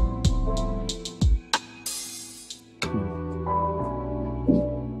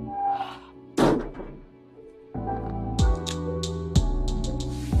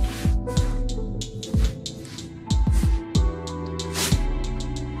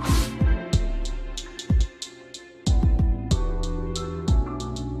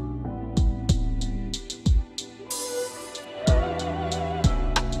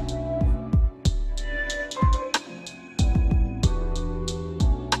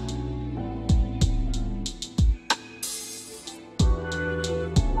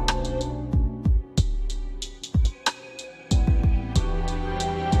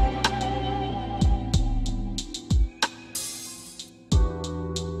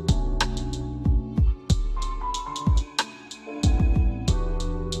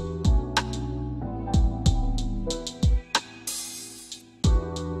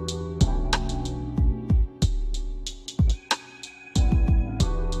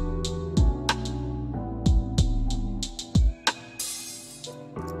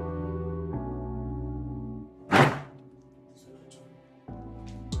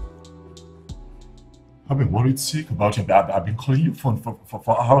 I've been worried sick about you. I've been calling your phone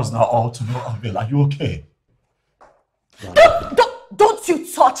for hours now, all to know, Abel, are you okay? Don't you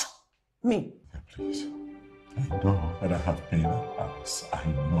touch me. Yeah, please. I know that I have pain and hours. I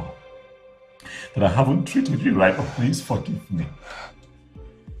know that I haven't treated you right, but please forgive me.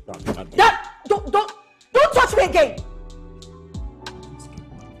 Dad, don't touch me again.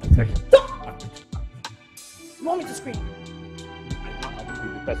 You want me to scream? I will be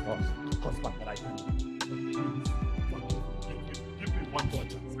the best husband that I can be. Give me one more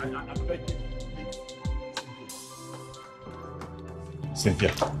chance. I beg you, please.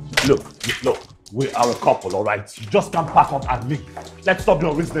 Cynthia, look, we are a couple, all right? You just can't pack up and leave. Let's stop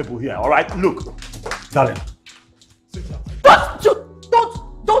being unreasonable here, all right? Look, darling. Cynthia.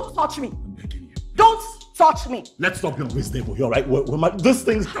 Don't touch me. I'm begging you. Don't touch me. Let's stop being unreasonable here, all right? These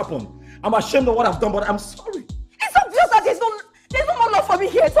things happen. I'm ashamed of what I've done, but I'm sorry. It's obvious that there's no more love for me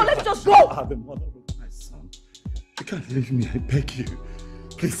here, so let's just go. I have a mother with my son. You can't leave me, I beg you.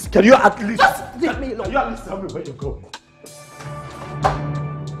 Please, can you at least... Just leave me alone. Can you at least tell me where you're going?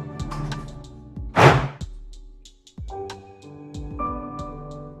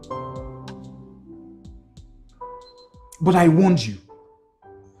 But I warned you.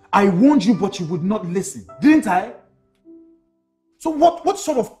 I warned you, but you would not listen. Didn't I? So what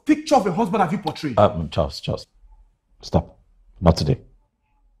sort of picture of a husband have you portrayed? Charles, stop. Not today.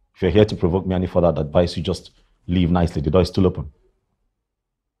 If you're here to provoke me any further, I'd advise you just leave nicely. The door is still open.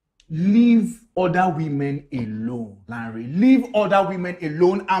 Leave other women alone, Larry. Leave other women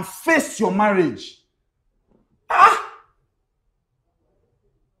alone and face your marriage.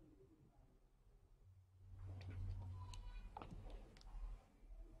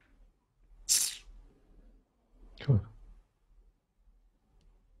 Good.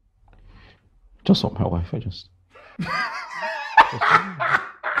 Just want my wife,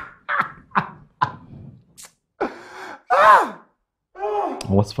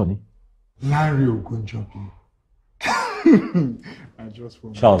 What's funny? Larry Ogunjobi. I just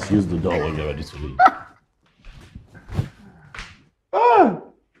want Charles, use the door when you're ready to leave.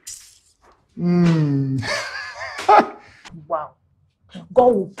 Wow. God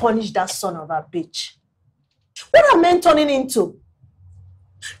will punish that son of a bitch. What are men turning into?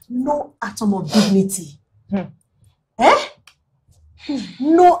 No atom of dignity. Eh?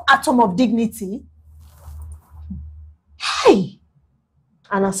 No atom of dignity. Hey!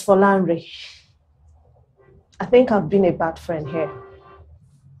 And as for Landry, I think I've been a bad friend here.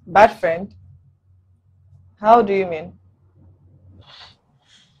 Bad friend? How do you mean?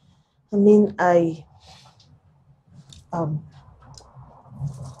 I mean,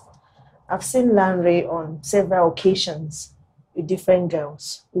 I've seen Landry on several occasions with different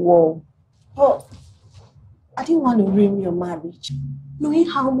girls. Whoa. But I didn't want to ruin your marriage, knowing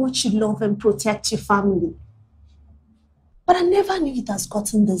how much you love and protect your family. But I never knew it has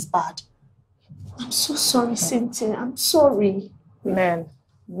gotten this bad. I'm so sorry, Cynthia. I'm sorry. Men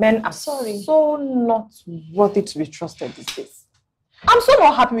are so not worthy to be trusted these days. I'm so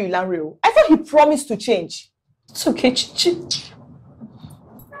not happy with Lanrio. I thought he promised to change. It's okay, Chichi.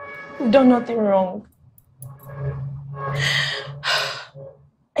 We've done nothing wrong.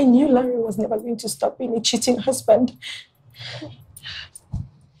 I knew Larry was never going to stop being a cheating husband.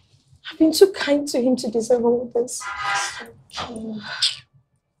 I've been too kind to him to deserve all this. Okay.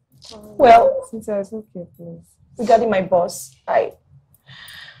 Well, Cynthia, it's okay, please. Regarding my boss, I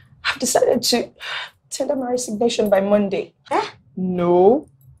have decided to tender my resignation by Monday. No.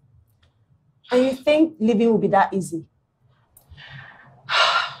 And you think living will be that easy?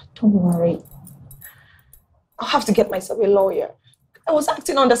 Don't worry. I'll have to get myself a lawyer. I was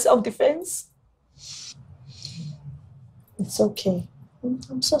acting under self-defense. It's okay.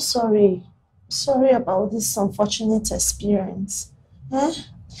 I'm so sorry. Sorry about this unfortunate experience.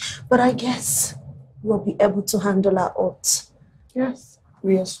 But I guess we'll be able to handle our odds. Yes,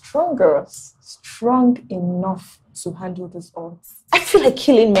 we are strong girls. Strong enough to handle these odds. I feel like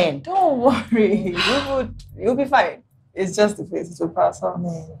killing men. Don't worry. You'll be fine. It's just the face to pass, huh?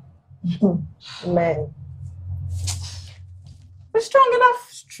 Man. We're strong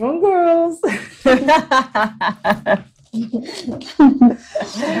enough. Strong girls.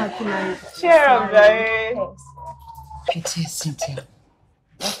 Cheer up, babe. It is, Cynthia.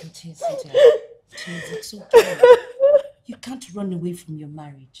 It is, Cynthia. It's okay. You can't run away from your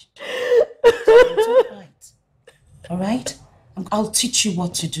marriage. It's all right. All right? I'll teach you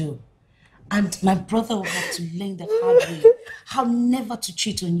what to do. And my brother will have to learn the hard way how never to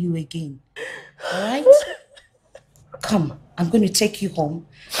cheat on you again. All right? Come, I'm going to take you home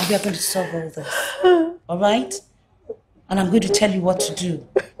and we are going to solve all this. All right? And I'm going to tell you what to do.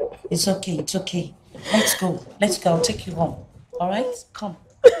 It's okay, it's okay. Let's go. Let's go. I'll take you home. All right? Come.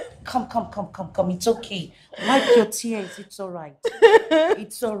 Come. It's okay. Wipe your tears. It's all right.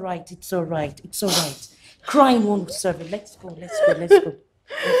 It's all right. It's all right. It's all right. Crying won't serve it. Let's go.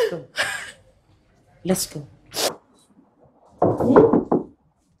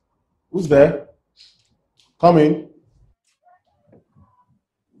 Who's there? Come in.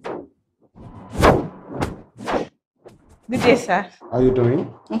 Good day, sir. How are you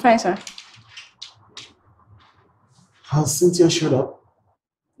doing? I'm fine, sir. Has Cynthia showed up?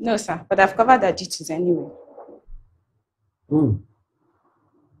 No, sir, but I've covered her duties anyway.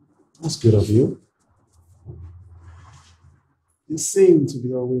 That's good of you. You seem to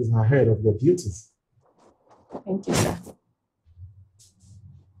be always ahead of your duties. Thank you, sir.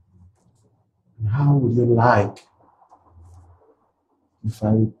 And how would you like if I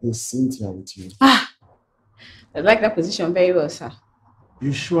replace Cynthia with you? I like that position very well, sir.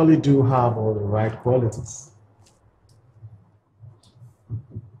 You surely do have all the right qualities.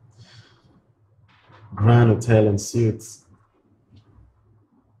 Grand Hotel and Suites.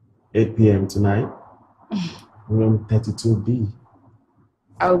 8 p.m. tonight. Room 32B.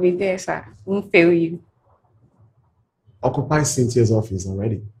 I'll be there, sir. Won't fail you. Occupy Cynthia's office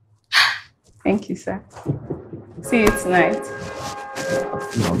already. Thank you, sir. See you tonight.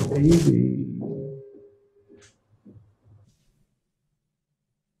 My baby.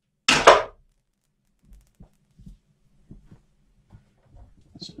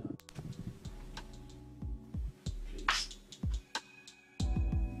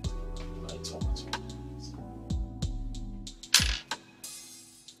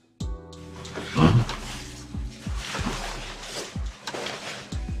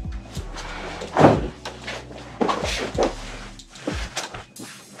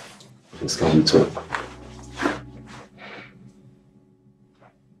 Please can we talk?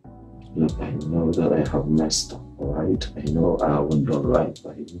 Look, I know that I have messed up, alright? I know I haven't done right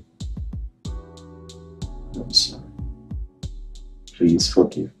by you. I'm sorry. Please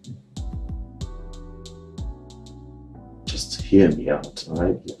forgive me. Just hear me out,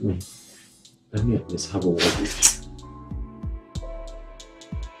 alright? Let me at least have a word with you.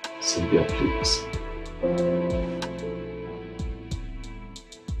 Cynthia, please.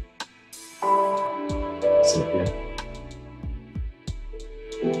 Cynthia.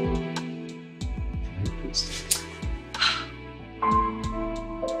 Please.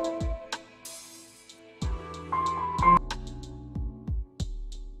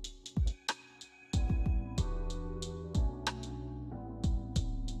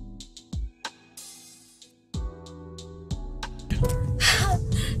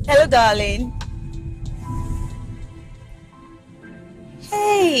 Hello, darling.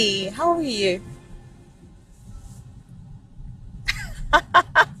 Hey, how are you?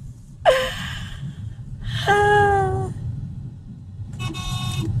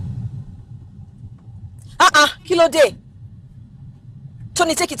 Kilo day.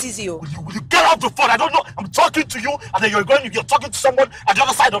 Tony, take it easy. Will you get off the phone? I don't know. I'm talking to you, and then you're talking to someone at the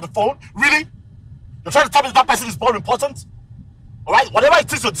other side of the phone. Really? You're trying to tell me that person is more important? All right? Whatever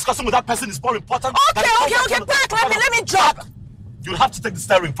it is you're discussing with that person is more important. Okay. Back. Let me drop. You'll have to take the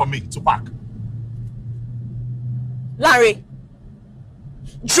steering from me to park. Larry,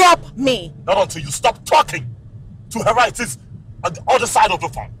 drop me. Not until you stop talking to her rights on the other side of the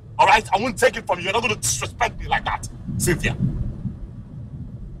phone. All right? I won't take it from you. You're not going to disrespect me like that, Cynthia.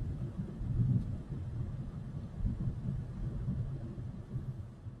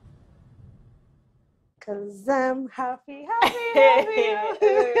 Cause I'm happy.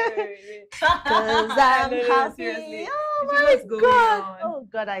 Cause I'm happy. Oh my God. Oh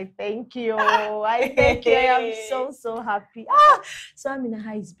God, I thank you. I thank you. I am so happy. So I'm in a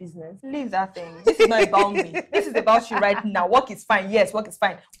highest business. Leave that thing. This is not about me. This is about you right now. Work is fine. Yes, work is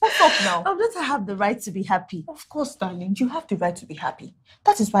fine. What's up now? Oh, don't I have the right to be happy? Of course, darling. You have the right to be happy.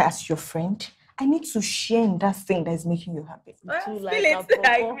 That is why, as your friend, I need to share in that thing that is making you happy.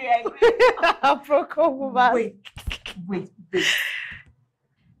 I agree. Wait.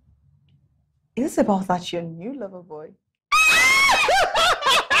 Is this about that your new lover boy?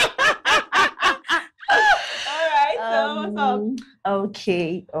 Alright, so what's up?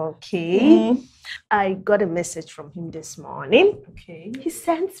 Okay. I got a message from him this morning. Okay. He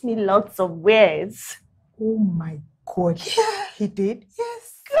sent me lots of words. Oh my God. Yeah, he did. Yes.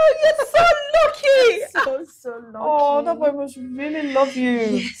 God, you're so lucky. So lucky. Oh, that boy must really love you.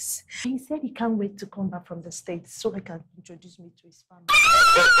 Yes. He said he can't wait to come back from the States so he can introduce me to his family.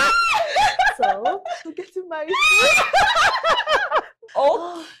 So, we're getting married.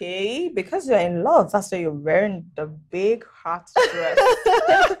 Okay, because you're in love, that's why you're wearing the big heart dress.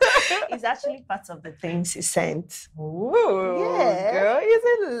 It's actually part of the things he sent. Ooh, Yeah. girl, you're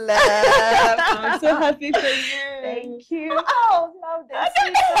in love. I'm so happy for you. Thank you. Oh, love this.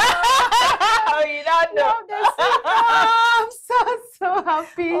 Oh, you don't know. Love this. I'm so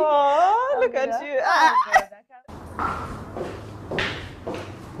happy. Oh, look at you.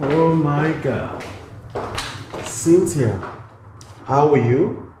 Oh my God. Cynthia, how are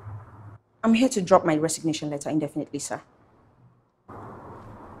you? I'm here to drop my resignation letter indefinitely, sir.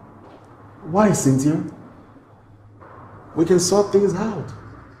 Why, Cynthia? We can sort things out.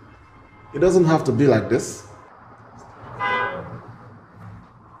 It doesn't have to be like this.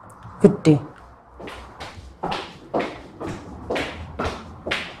 Good day.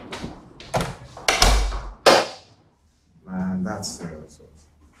 Man, that's serious.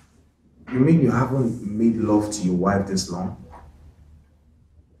 You mean you haven't made love to your wife this long?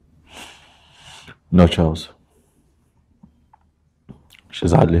 No, Charles.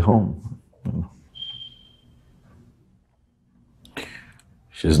 She's hardly home.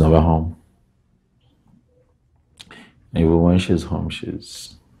 She's never home. Even when she's home,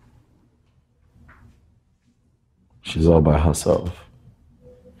 she's all by herself.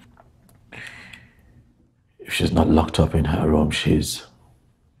 If she's not locked up in her room, she's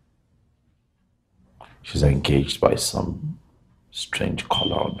engaged by some strange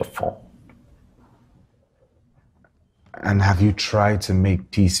caller on the phone. And have you tried to make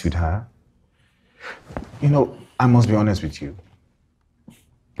peace with her? You know, I must be honest with you.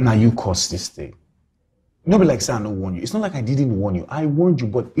 Now you caused this thing. Nobody like say I don't warn you. It's not like I didn't warn you. I warned you,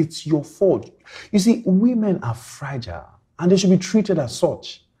 but it's your fault. You see, women are fragile and they should be treated as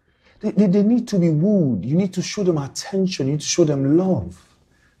such. They need to be wooed. You need to show them attention. You need to show them love.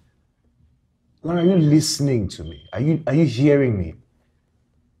 Laura, are you listening to me? Are you hearing me?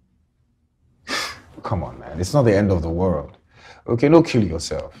 Come on, man. It's not the end of the world. Okay, don't kill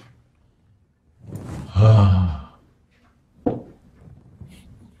yourself.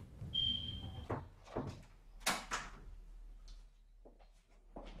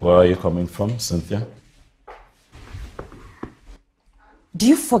 Where are you coming from, Cynthia? Do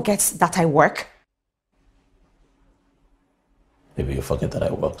you forget that I work? Maybe you forget that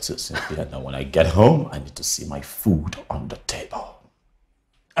I work too, Cynthia. Now when I get home, I need to see my food on the table.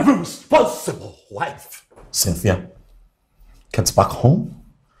 Every responsible wife, Cynthia, gets back home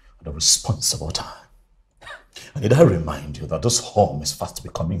at a responsible time. And did I remind you that this home is fast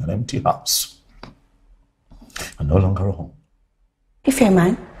becoming an empty house and no longer a home? If you're a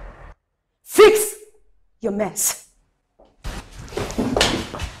man, fix your mess.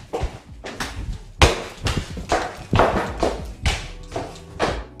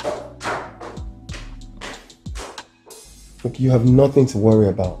 Look, you have nothing to worry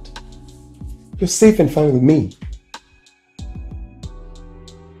about. You're safe and fine with me.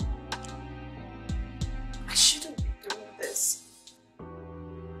 I shouldn't be doing this.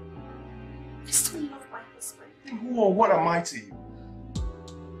 I still love my husband. Who or what am I to you?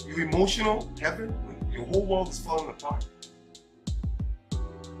 You're emotional, Heaven? Your whole world is falling apart.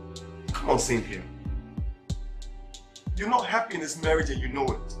 Come on, Cynthia. You're not happy in this marriage and you know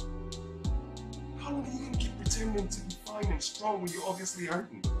it. How long are you going to keep pretending to be fine fine and strong when you're obviously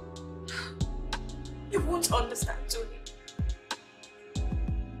hurting? You won't understand, Tony.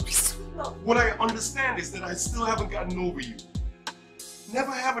 I still love you. What I understand is that I still haven't gotten over you.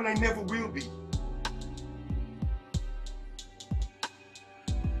 Never have and I never will be.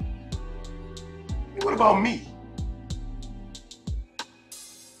 And what about me?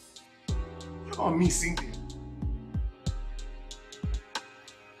 What about me, Cynthia?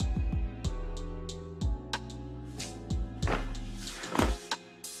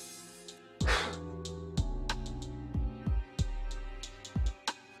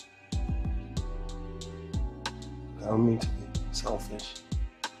 I don't mean to be selfish.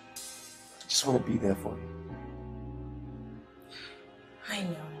 I just want to be there for you. I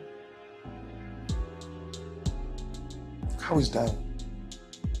know. How is Dad?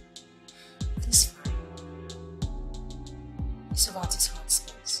 He's fine. It's about his heart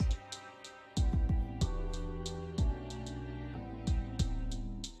space.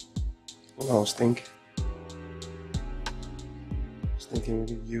 Well, I was thinking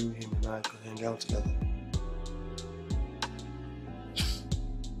maybe you, him, and I could hang out together.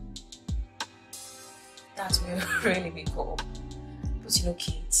 That will really be cool. But you know,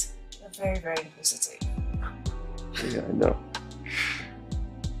 kids, they're very, very inquisitive. Yeah, I know.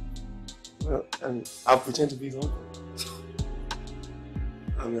 Well, I'll pretend to be his uncle.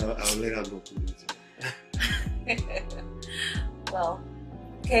 I mean, I'll let her go please. Well,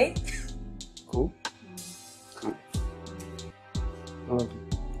 okay. Cool? Cool. I love you.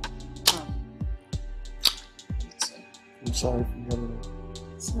 I'm sorry for yelling at you.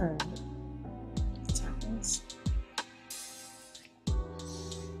 It's alright. It happens.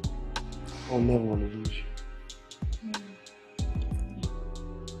 I'll never want to lose you.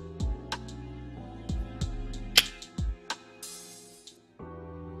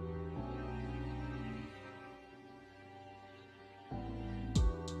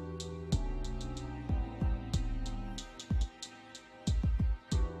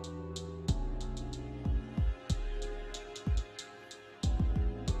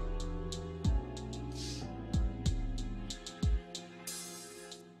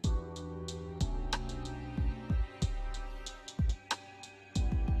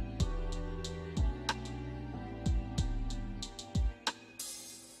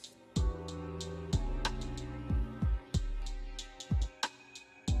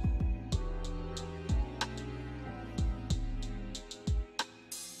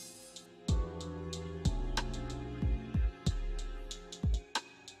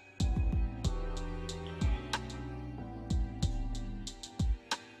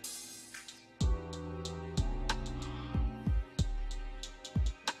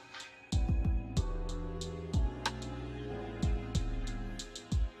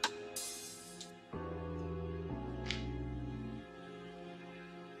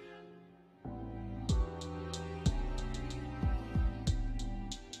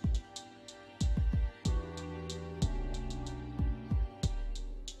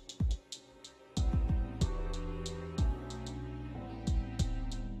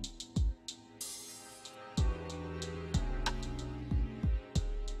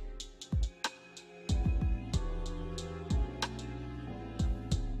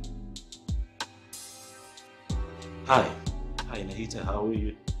 Hi. Hi, Nahita. How are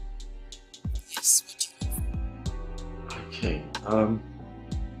you? Yes, what do you want? Okay.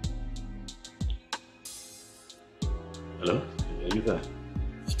 Hello? Are you there?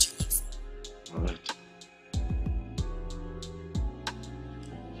 What do you want? All right.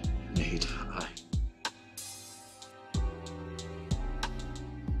 Nahita, hi.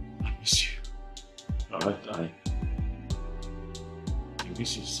 I miss you. All right, I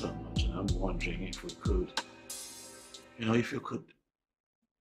miss you so much, and I'm wondering if we could,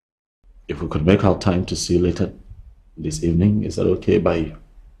 if we could make our time to see you later this evening. Is that okay by you?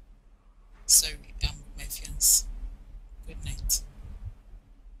 Sorry, I'm with my fiance. Good night.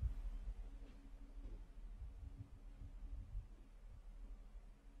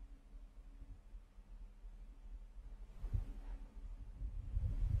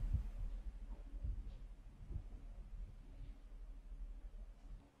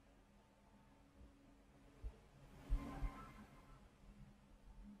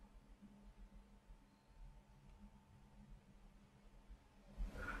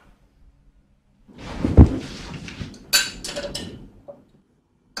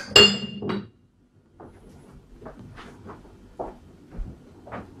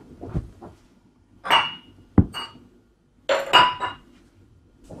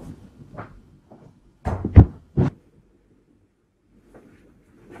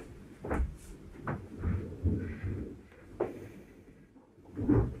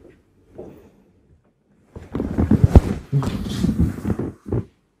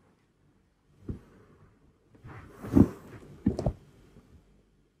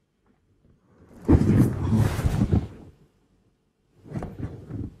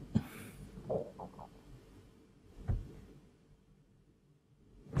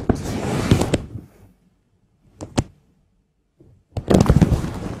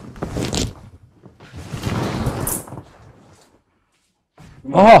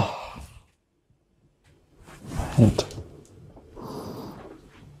 Oh! Head.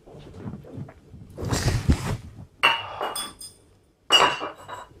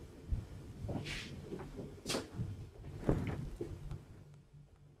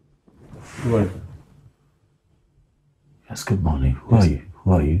 Who are you? Yes, good morning. Who are you?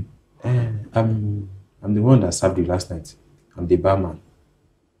 Who are you? I'm the one that served you last night. I'm the barman.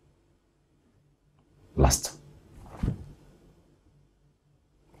 Last.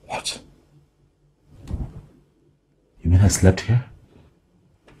 What? You mean I slept here?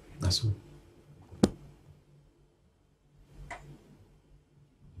 That's all.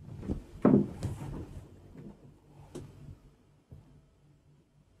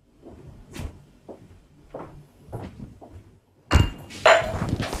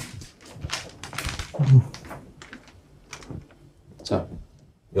 Sir,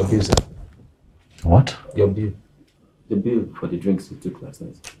 your bill, sir. What? Your bill. The bill for the drinks you took last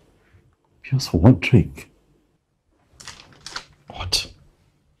night. Just for one drink? What?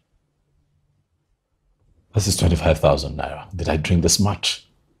 This is 25,000 naira. Did I drink this much?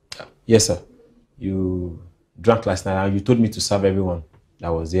 Yes, sir. You drank last night and you told me to serve everyone that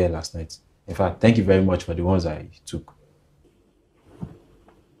was there last night. In fact, thank you very much for the ones I took.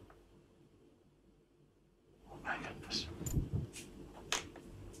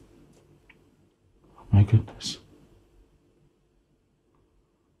 My goodness.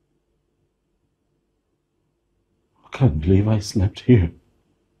 I can't believe I slept here.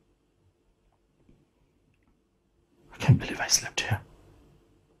 I can't believe I slept here.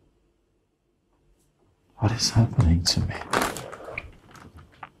 What is happening to me?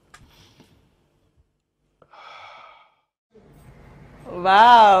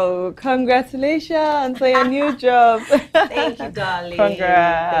 Wow, congratulations on your new job. Thank you, darling.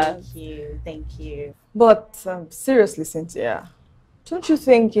 Congrats. Thank you. But seriously, Cynthia, don't you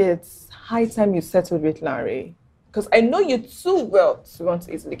think it's high time you settled with Larry? Because I know you too well to want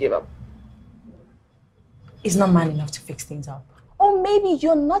to easily give up. He's not man enough to fix things up. Or maybe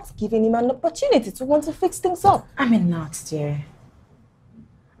you're not giving him an opportunity to want to fix things up. I'm not, dear.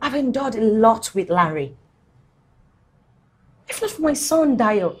 I've endured a lot with Larry. If not for my son,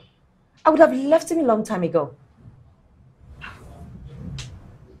 Dio, I would have left him a long time ago.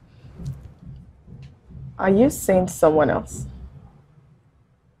 Are you saying someone else?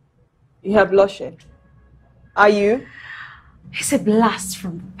 You have blushing. Are you? He's a blast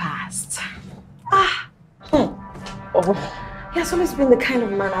from the past. Oh. He has always been the kind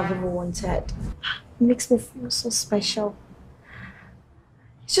of man I've ever wanted. He makes me feel so special.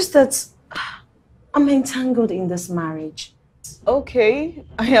 It's just that I'm entangled in this marriage. Okay,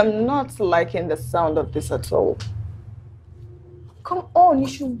 I am not liking the sound of this at all. Come on, you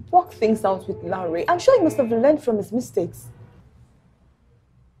should work things out with Larry. I'm sure he must have learned from his mistakes.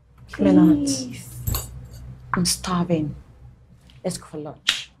 Leonard, I'm starving. Let's go for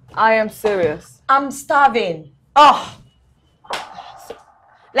lunch. I am serious. I'm starving. Oh!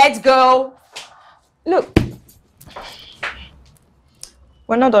 Let's go. Look,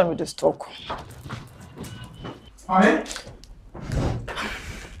 we're not done with this talk. Hi.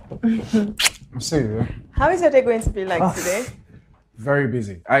 I'm serious. How is your day going to be like today? Very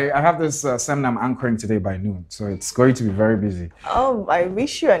busy. I have this seminar I'm anchoring today by noon, so it's going to be very busy. I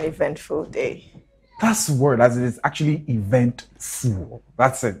wish you an eventful day. That's the word, as it is actually eventful.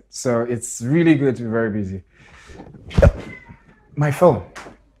 That's it. So it's really good to be very busy. My phone.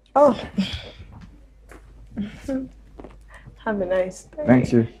 Oh. Have a nice day.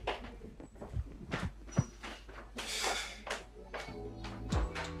 Thank you.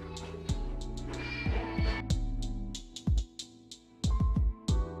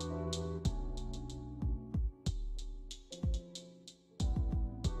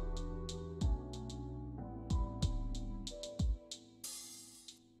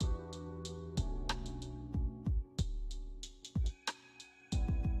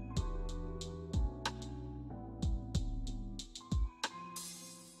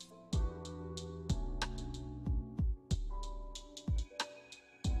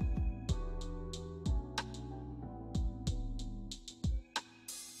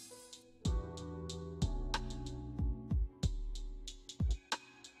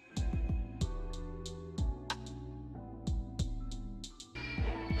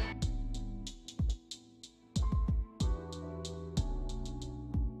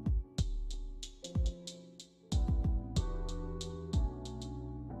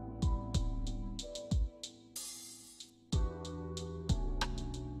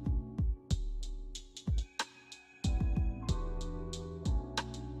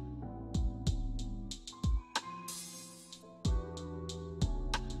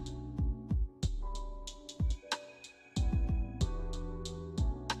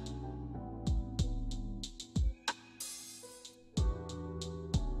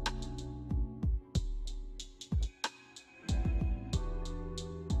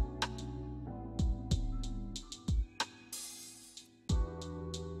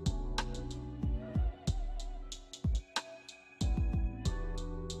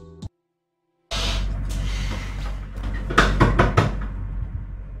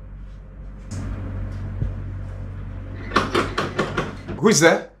 Who's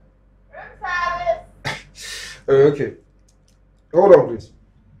there? Okay. Hold on, please.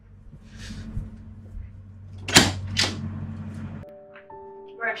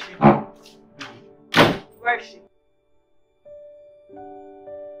 Where is she? Where is she?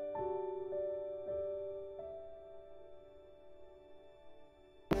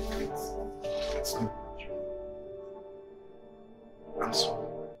 I'm sorry.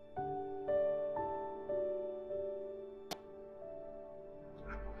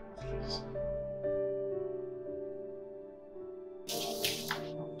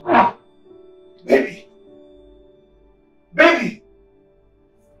 Baby! Baby!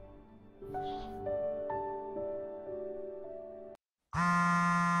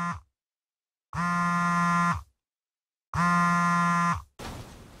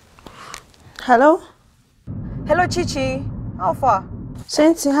 Hello? Hello, Chichi. How far?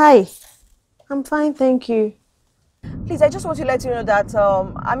 Senti, hi. I'm fine, thank you. Please, I just want to let you know that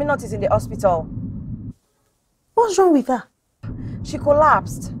Aminat is in the hospital. What's wrong with her? She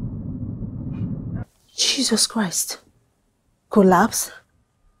collapsed. Jesus Christ. Collapse?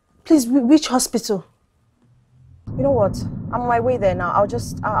 Please, which hospital? You know what? I'm on my way there now. I'll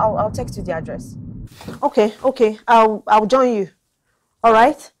text you the address. Okay. I'll join you. All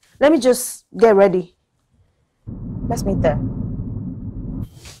right? Let me just get ready. Let's meet there.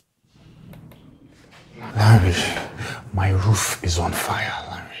 Larry, my roof is on fire,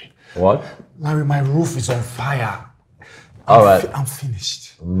 Larry. What? Larry, my roof is on fire. All right. I'm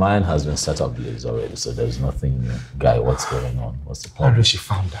finished. Mine has been set ablaze already, so there's nothing new. Guy, what's going on? What's the problem? Larry, she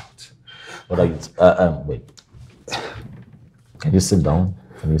found out. What are you... wait. Can you sit down?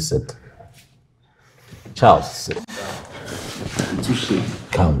 Can you sit? Charles, sit.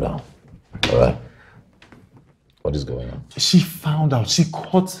 Calm down. All right. What is going on? She found out. She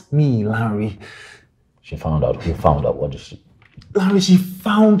caught me, Larry. She found out. Who found out? What did she... Larry, she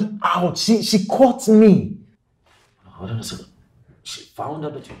found out. She caught me. Hold on a second. She found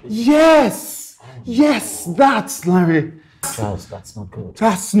out that you... Yes! Yes, that's Larry. Charles, that's not good.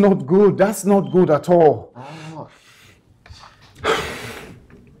 That's not good. That's not good at all.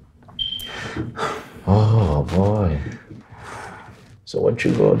 Oh, boy. So what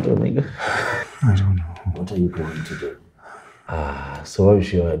you gonna do, nigga? I don't know. What are you going to do? So where is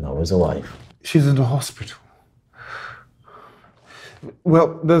she right now? Where's the wife? She's in the hospital.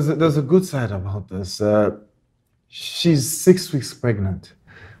 Well, there's a good side about this. She's 6 weeks pregnant.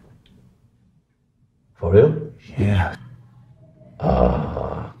 For real? Yeah.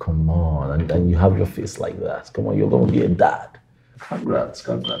 Come on. And you have your face like that. Come on, you're going to be a dad. Congrats.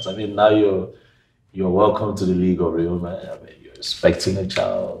 I mean, now you're welcome to the League of Real Men. I mean, you're expecting a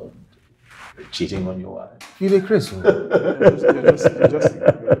child. You're cheating on your wife. You're the Chris.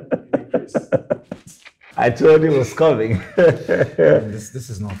 I told you it was coming. This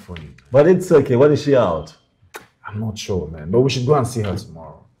is not funny. But it's okay. When is she out? I'm not sure, man. But we should go and see her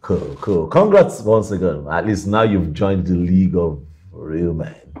tomorrow. Cool. Congrats once again. At least now you've joined the League of Real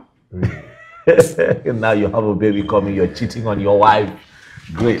Men. Now you have a baby coming. You're cheating on your wife.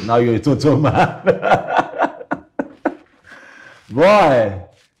 Great. Now you're a total man. Boy,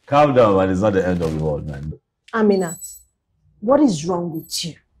 calm down, man. It's not the end of the world, man. Aminat, what is wrong with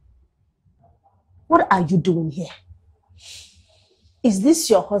you? What are you doing here? Is this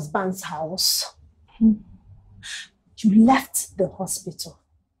your husband's house? You left the hospital.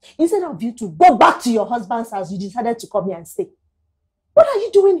 Instead of you to go back to your husband's house, you decided to come here and stay. What are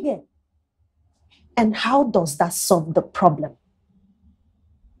you doing here? And how does that solve the problem?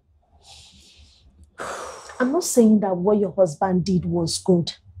 I'm not saying that what your husband did was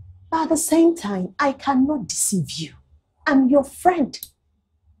good, but at the same time, I cannot deceive you. I'm your friend.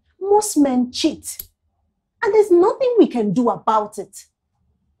 Most men cheat, and there's nothing we can do about it.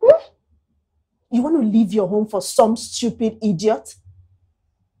 You want to leave your home for some stupid idiot?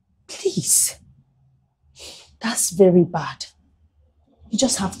 Please. That's very bad. You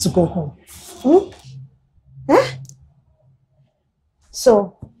just have to go home.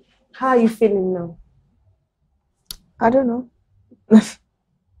 So, how are you feeling now? I don't know.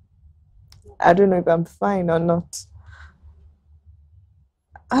 I don't know if I'm fine or not.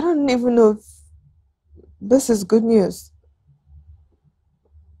 I don't even know if this is good news.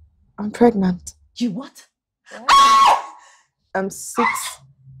 I'm pregnant. You what? I'm 6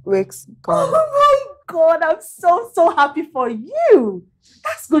 weeks gone. Oh my God, I'm so happy for you.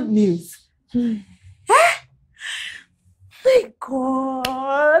 That's good news. My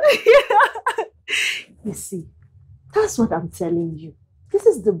God. You see, that's what I'm telling you. This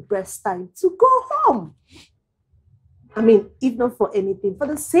is the best time to go home. I mean, if not for anything, for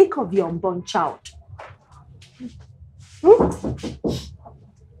the sake of your unborn child.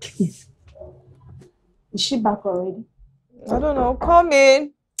 Please. Is she back already? I don't know. Come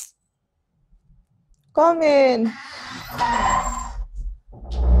in. Come in.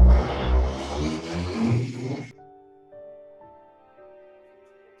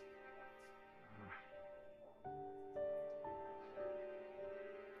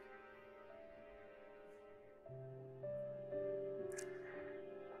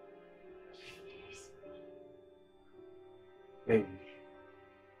 Baby,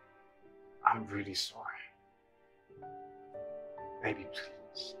 I'm really sorry. Baby,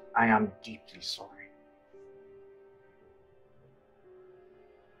 please. I am deeply sorry.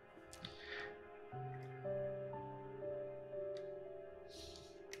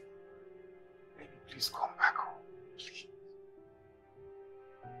 Baby, please come back home. Please.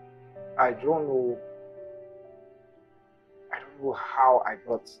 I don't know how I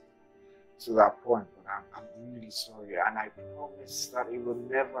got to that point, but I'm really sorry, and I promise that it will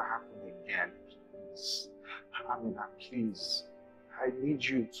never happen again. Please. Amina, please. I need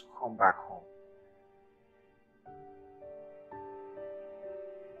you to come back home.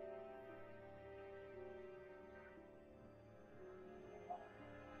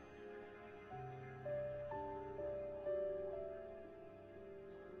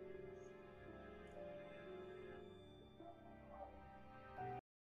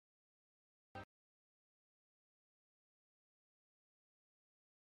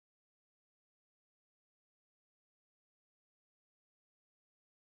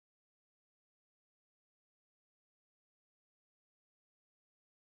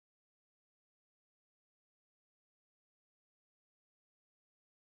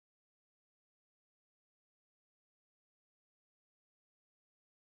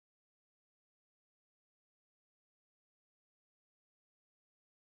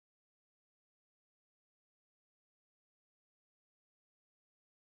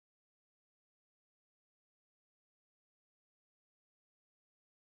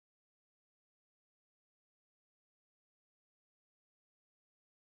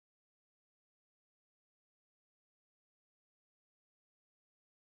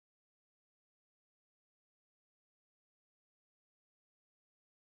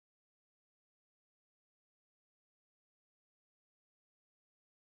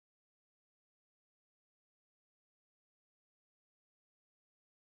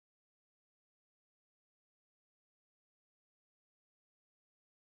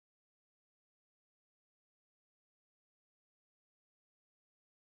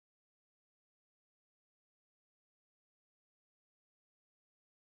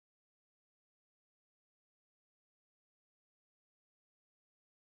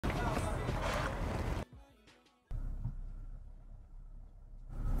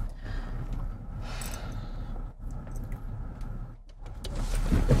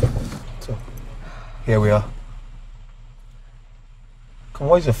 Here we are. Come,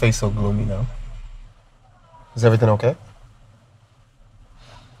 why is your face so gloomy now? Is everything okay?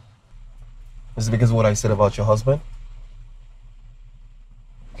 Is it because of what I said about your husband?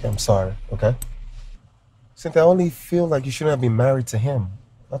 Okay, I'm sorry, okay? Cynthia, I only feel like you shouldn't have been married to him.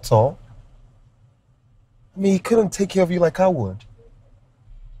 That's all. I mean, he couldn't take care of you like I would.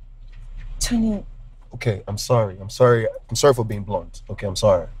 Tony. Okay, I'm sorry. I'm sorry for being blunt. Okay, I'm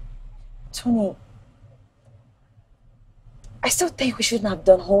sorry. Tony. I still think we shouldn't have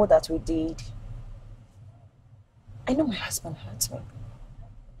done all that we did. I know my husband hurts me,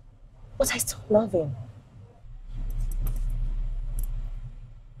 but I still love him.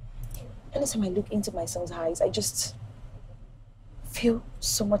 Anytime I look into my son's eyes, I just feel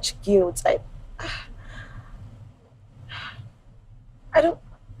so much guilt. I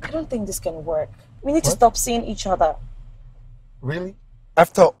don't think this can work. We need to stop seeing each other. Really?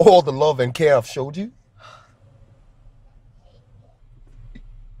 After all the love and care I've showed you?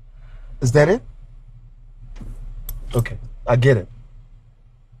 Is that it? Okay, I get it.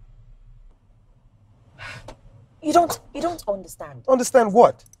 You don't understand. Understand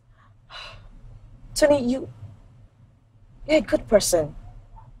what? Tony, you're a good person.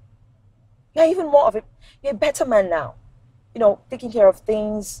 You're even more of you're a better man now. You know, taking care of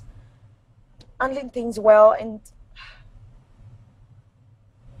things, handling things well, and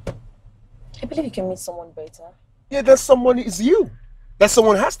I believe you can meet someone better. Yeah, that someone is you. That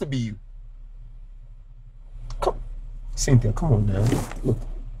someone has to be you. Come, Cynthia, come on now. Look,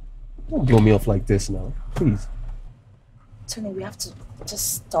 don't blow me off like this now, please. Tony, we have to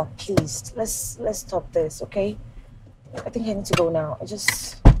just stop, please. Let's stop this, okay? I think I need to go now.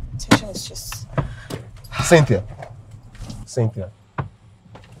 Tension is just... Cynthia,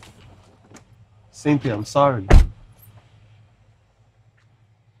 I'm sorry.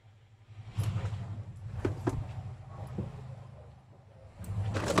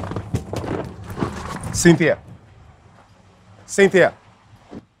 Cynthia. Cynthia.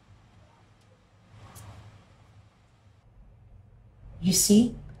 You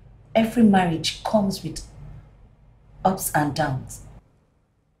see, every marriage comes with ups and downs.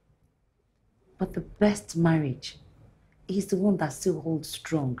 But the best marriage is the one that still holds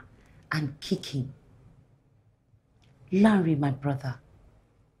strong and kicking. Larry, my brother,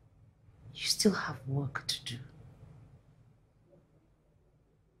 you still have work to do.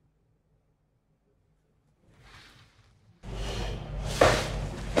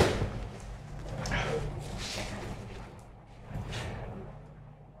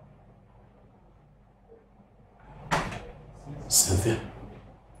 Cynthia.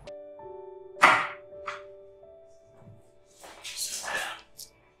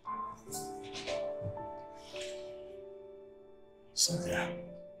 Cynthia.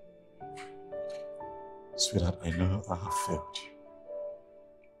 Sweetheart, I know I have failed you.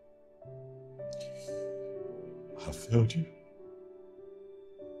 I have failed you.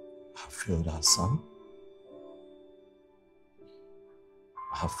 I have failed our son.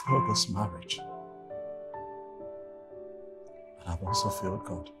 I have failed this marriage. And I've also failed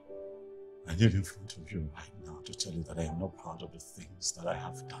God. I kneel in front of you right now to tell you that I am not proud of the things that I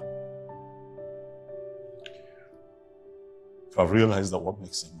have done. If I've realized that what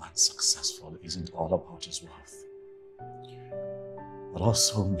makes a man successful isn't all about his wealth, but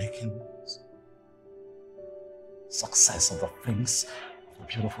also making success of the things, the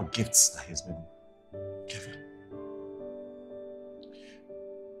beautiful gifts that he's been given.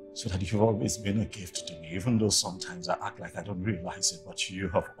 So that you've always been a gift to me, even though sometimes I act like I don't realize it, but you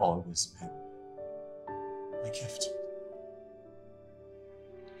have always been a gift.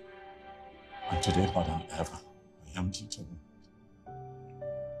 And today, more than ever, I am determined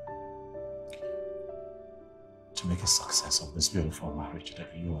to make a success of this beautiful marriage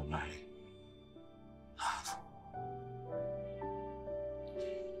that you and I have.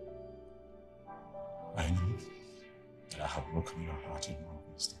 I know that I have broken your heart in more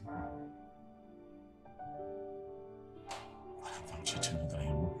ways than one. But I want you to know that I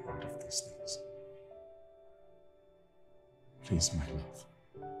am not proud of these things. Please, my love,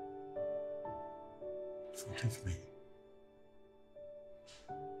 forgive me.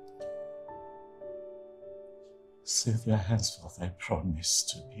 Cynthia, henceforth I promise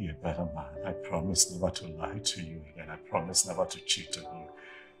to be a better man. I promise never to lie to you again. I promise never to cheat on you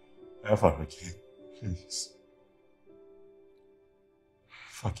ever again. Please.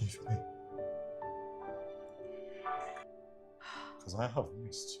 Forgive me. Because I have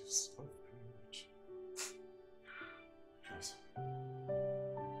missed you so very much. Please.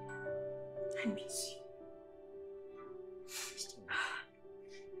 I miss you.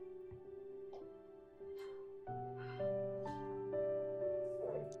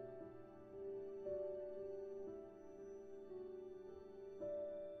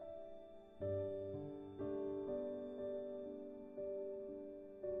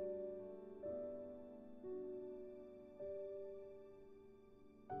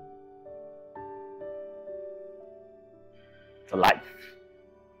 To life,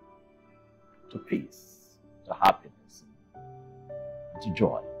 to peace, to happiness, to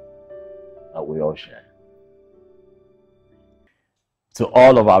joy that we all share. To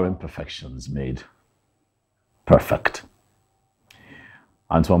all of our imperfections made perfect.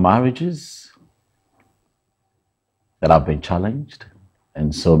 And to our marriages that have been challenged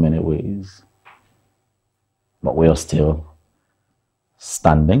in so many ways, but we are still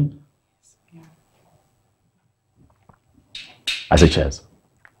standing. I say cheers.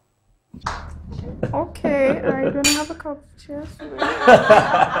 Okay, are you gonna have a cup of cheers?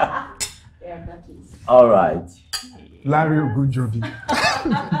 All right. Larry, good job.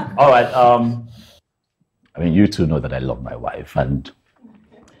 All right. I mean, you two know that I love my wife, and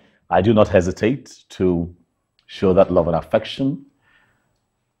I do not hesitate to show that love and affection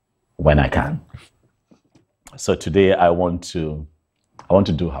when I can. So today I want to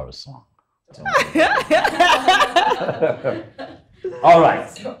do her a song. All right.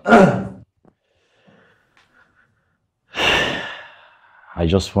 I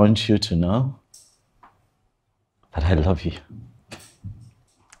just want you to know that I love you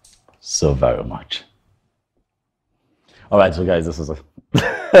so very much. All right, so guys, this is a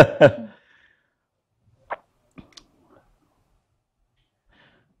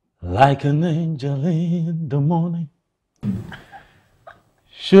like an angel in the morning,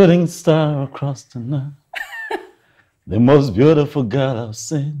 shooting star across the night, the most beautiful girl I've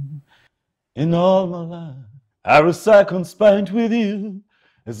seen in all my life. Every second spent with you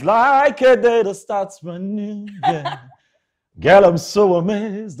is like a day that starts brand new. Yeah. Girl, I'm so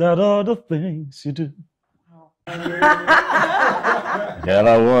amazed at all the things you do. Girl,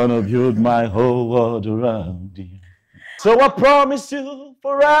 I wanna build my whole world around you. So I promise you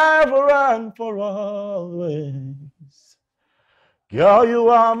forever and for always. Girl, you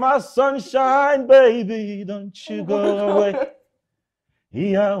are my sunshine, baby. Don't you go away.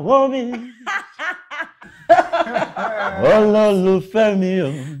 Yeah, woman. Olólùfẹ́ mi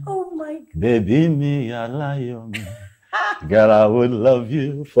o. Oh my God. Baby me, aláyọ̀ mi. Girl, I would love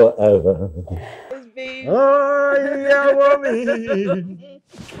you forever. Oh, yeah, woman.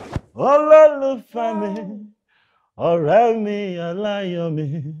 Olólùfẹ́ mi. Ọ̀rẹ́ mi, aláyọ̀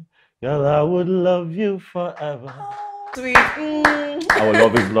mi. Girl, I would love you forever. Sweet. I will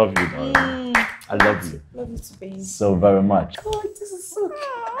always love you, darling. I love you. Love you too, baby. So very much. God, this is so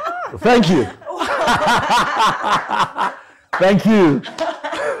cute. Thank you. Thank you.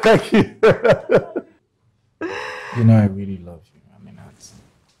 Thank you. You know, I really love you. I mean,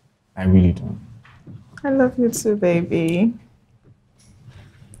 I really do. I love you too, baby.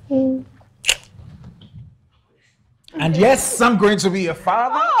 And yes, I'm going to be a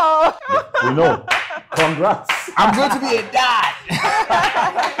father. Oh. You know. Congrats. I'm going to be a dad.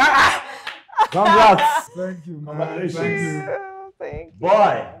 Congrats. Thank you, man. Congratulations. Thank you.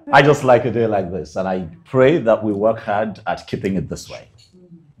 Boy, I just like a day like this, and I pray that we work hard at keeping it this way.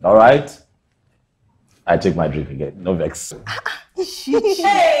 All right? I take my drink again. No vex.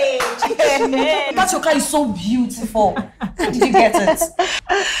 Hey! That your car is so beautiful. Did you get it?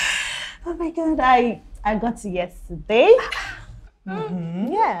 Oh my God, I got it yesterday.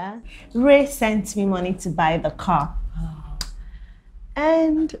 Yeah. Ray sent me money to buy the car.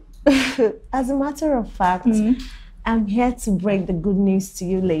 And as a matter of fact, I'm here to break the good news to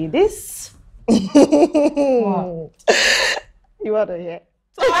you ladies. What? You want to hear?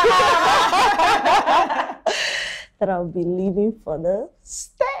 That I'll be leaving for the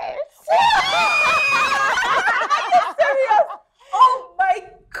States. Serious? Oh my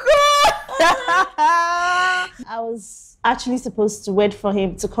God! I was actually supposed to wait for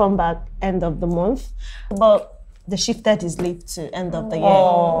him to come back end of the month, but they shifted his leave to end of the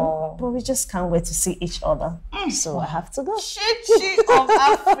year. But we just can't wait to see each other. So I have to go. Shit of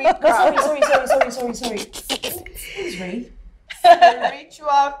Africa. Sorry. Who's Ray?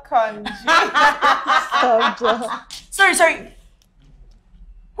 Spiritual conjuring. Sorry.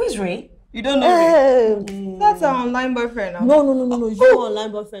 Who is Ray? You don't know Ray? That's our online boyfriend now. No. It's your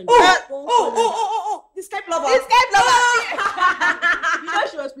online boyfriend. Oh. The Skype lover. You know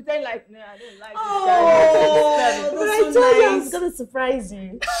she was pretending like, no, I don't like But I told you I was going to surprise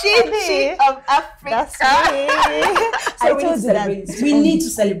you. She of Africa. That's me. I told you that. We need to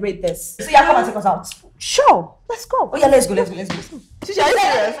celebrate this. So yeah, come and take us out. Sure. Let's go. Oh yeah, let's go. Are you serious? Let's go.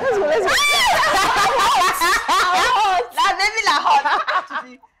 That baby la hot.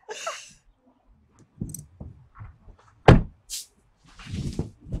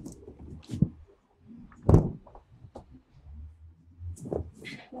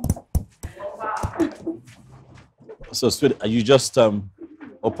 So, sweet, are you just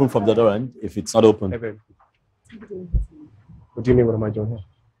open from the door end if it's not open? Hey, babe. What do you mean, what am I doing here?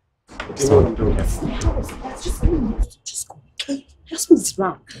 What do you mean what I'm doing here? Just go, okay? Just move this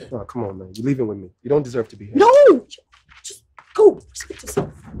round. Oh, come on, man. You're leaving with me. You don't deserve to be here. No! Just go. Respect yourself.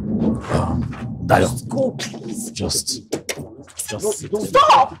 Dayo. Just go, please. Just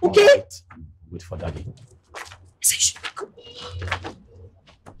Stop, okay? Wait for daddy. Say you should go.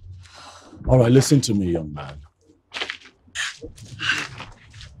 All right, listen to me, young man.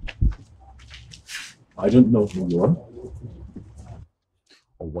 I don't know who you are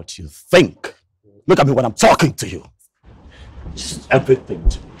or what you think. Look at me when I'm talking to you. Just everything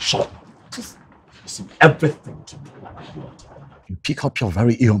to me. Shut up. Just listen everything to me. You pick up your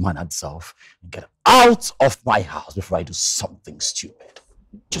very ill-mannered self and get out of my house before I do something stupid.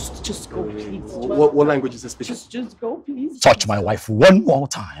 Just go, please. What language is this speaking? Just go, please. Touch my wife one more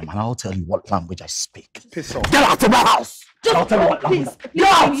time and I'll tell you what language I speak. Piss off. Get out of my house! I'll tell you what language. Get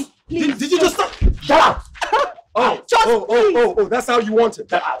out! Please. Did you just stop? Get out! Oh, that's how you want it.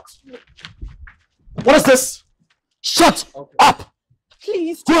 Get out! What is this? Shut up!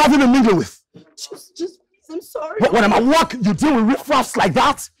 Please. Who have you been mingling with? Just please, I'm sorry. When I'm at work, you deal with riffraffs like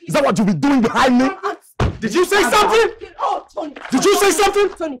that? Is that what you've been doing behind me? Did you say something? Oh, Tony. Did you say something?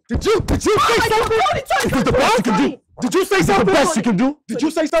 Tony. Did you say something? Is this the best you can do? Did you say something? Is this the best you can do? Did you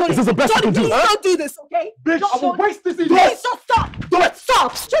say something? Is this the best you can do? Please don't do this, okay? Bitch, I will waste this in you. Please, just stop. Do it!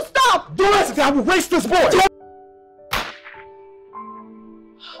 Stop. Just stop. Do it! I will waste this boy! Oh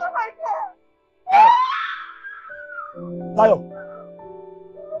my God.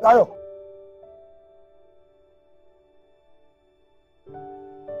 Dayo!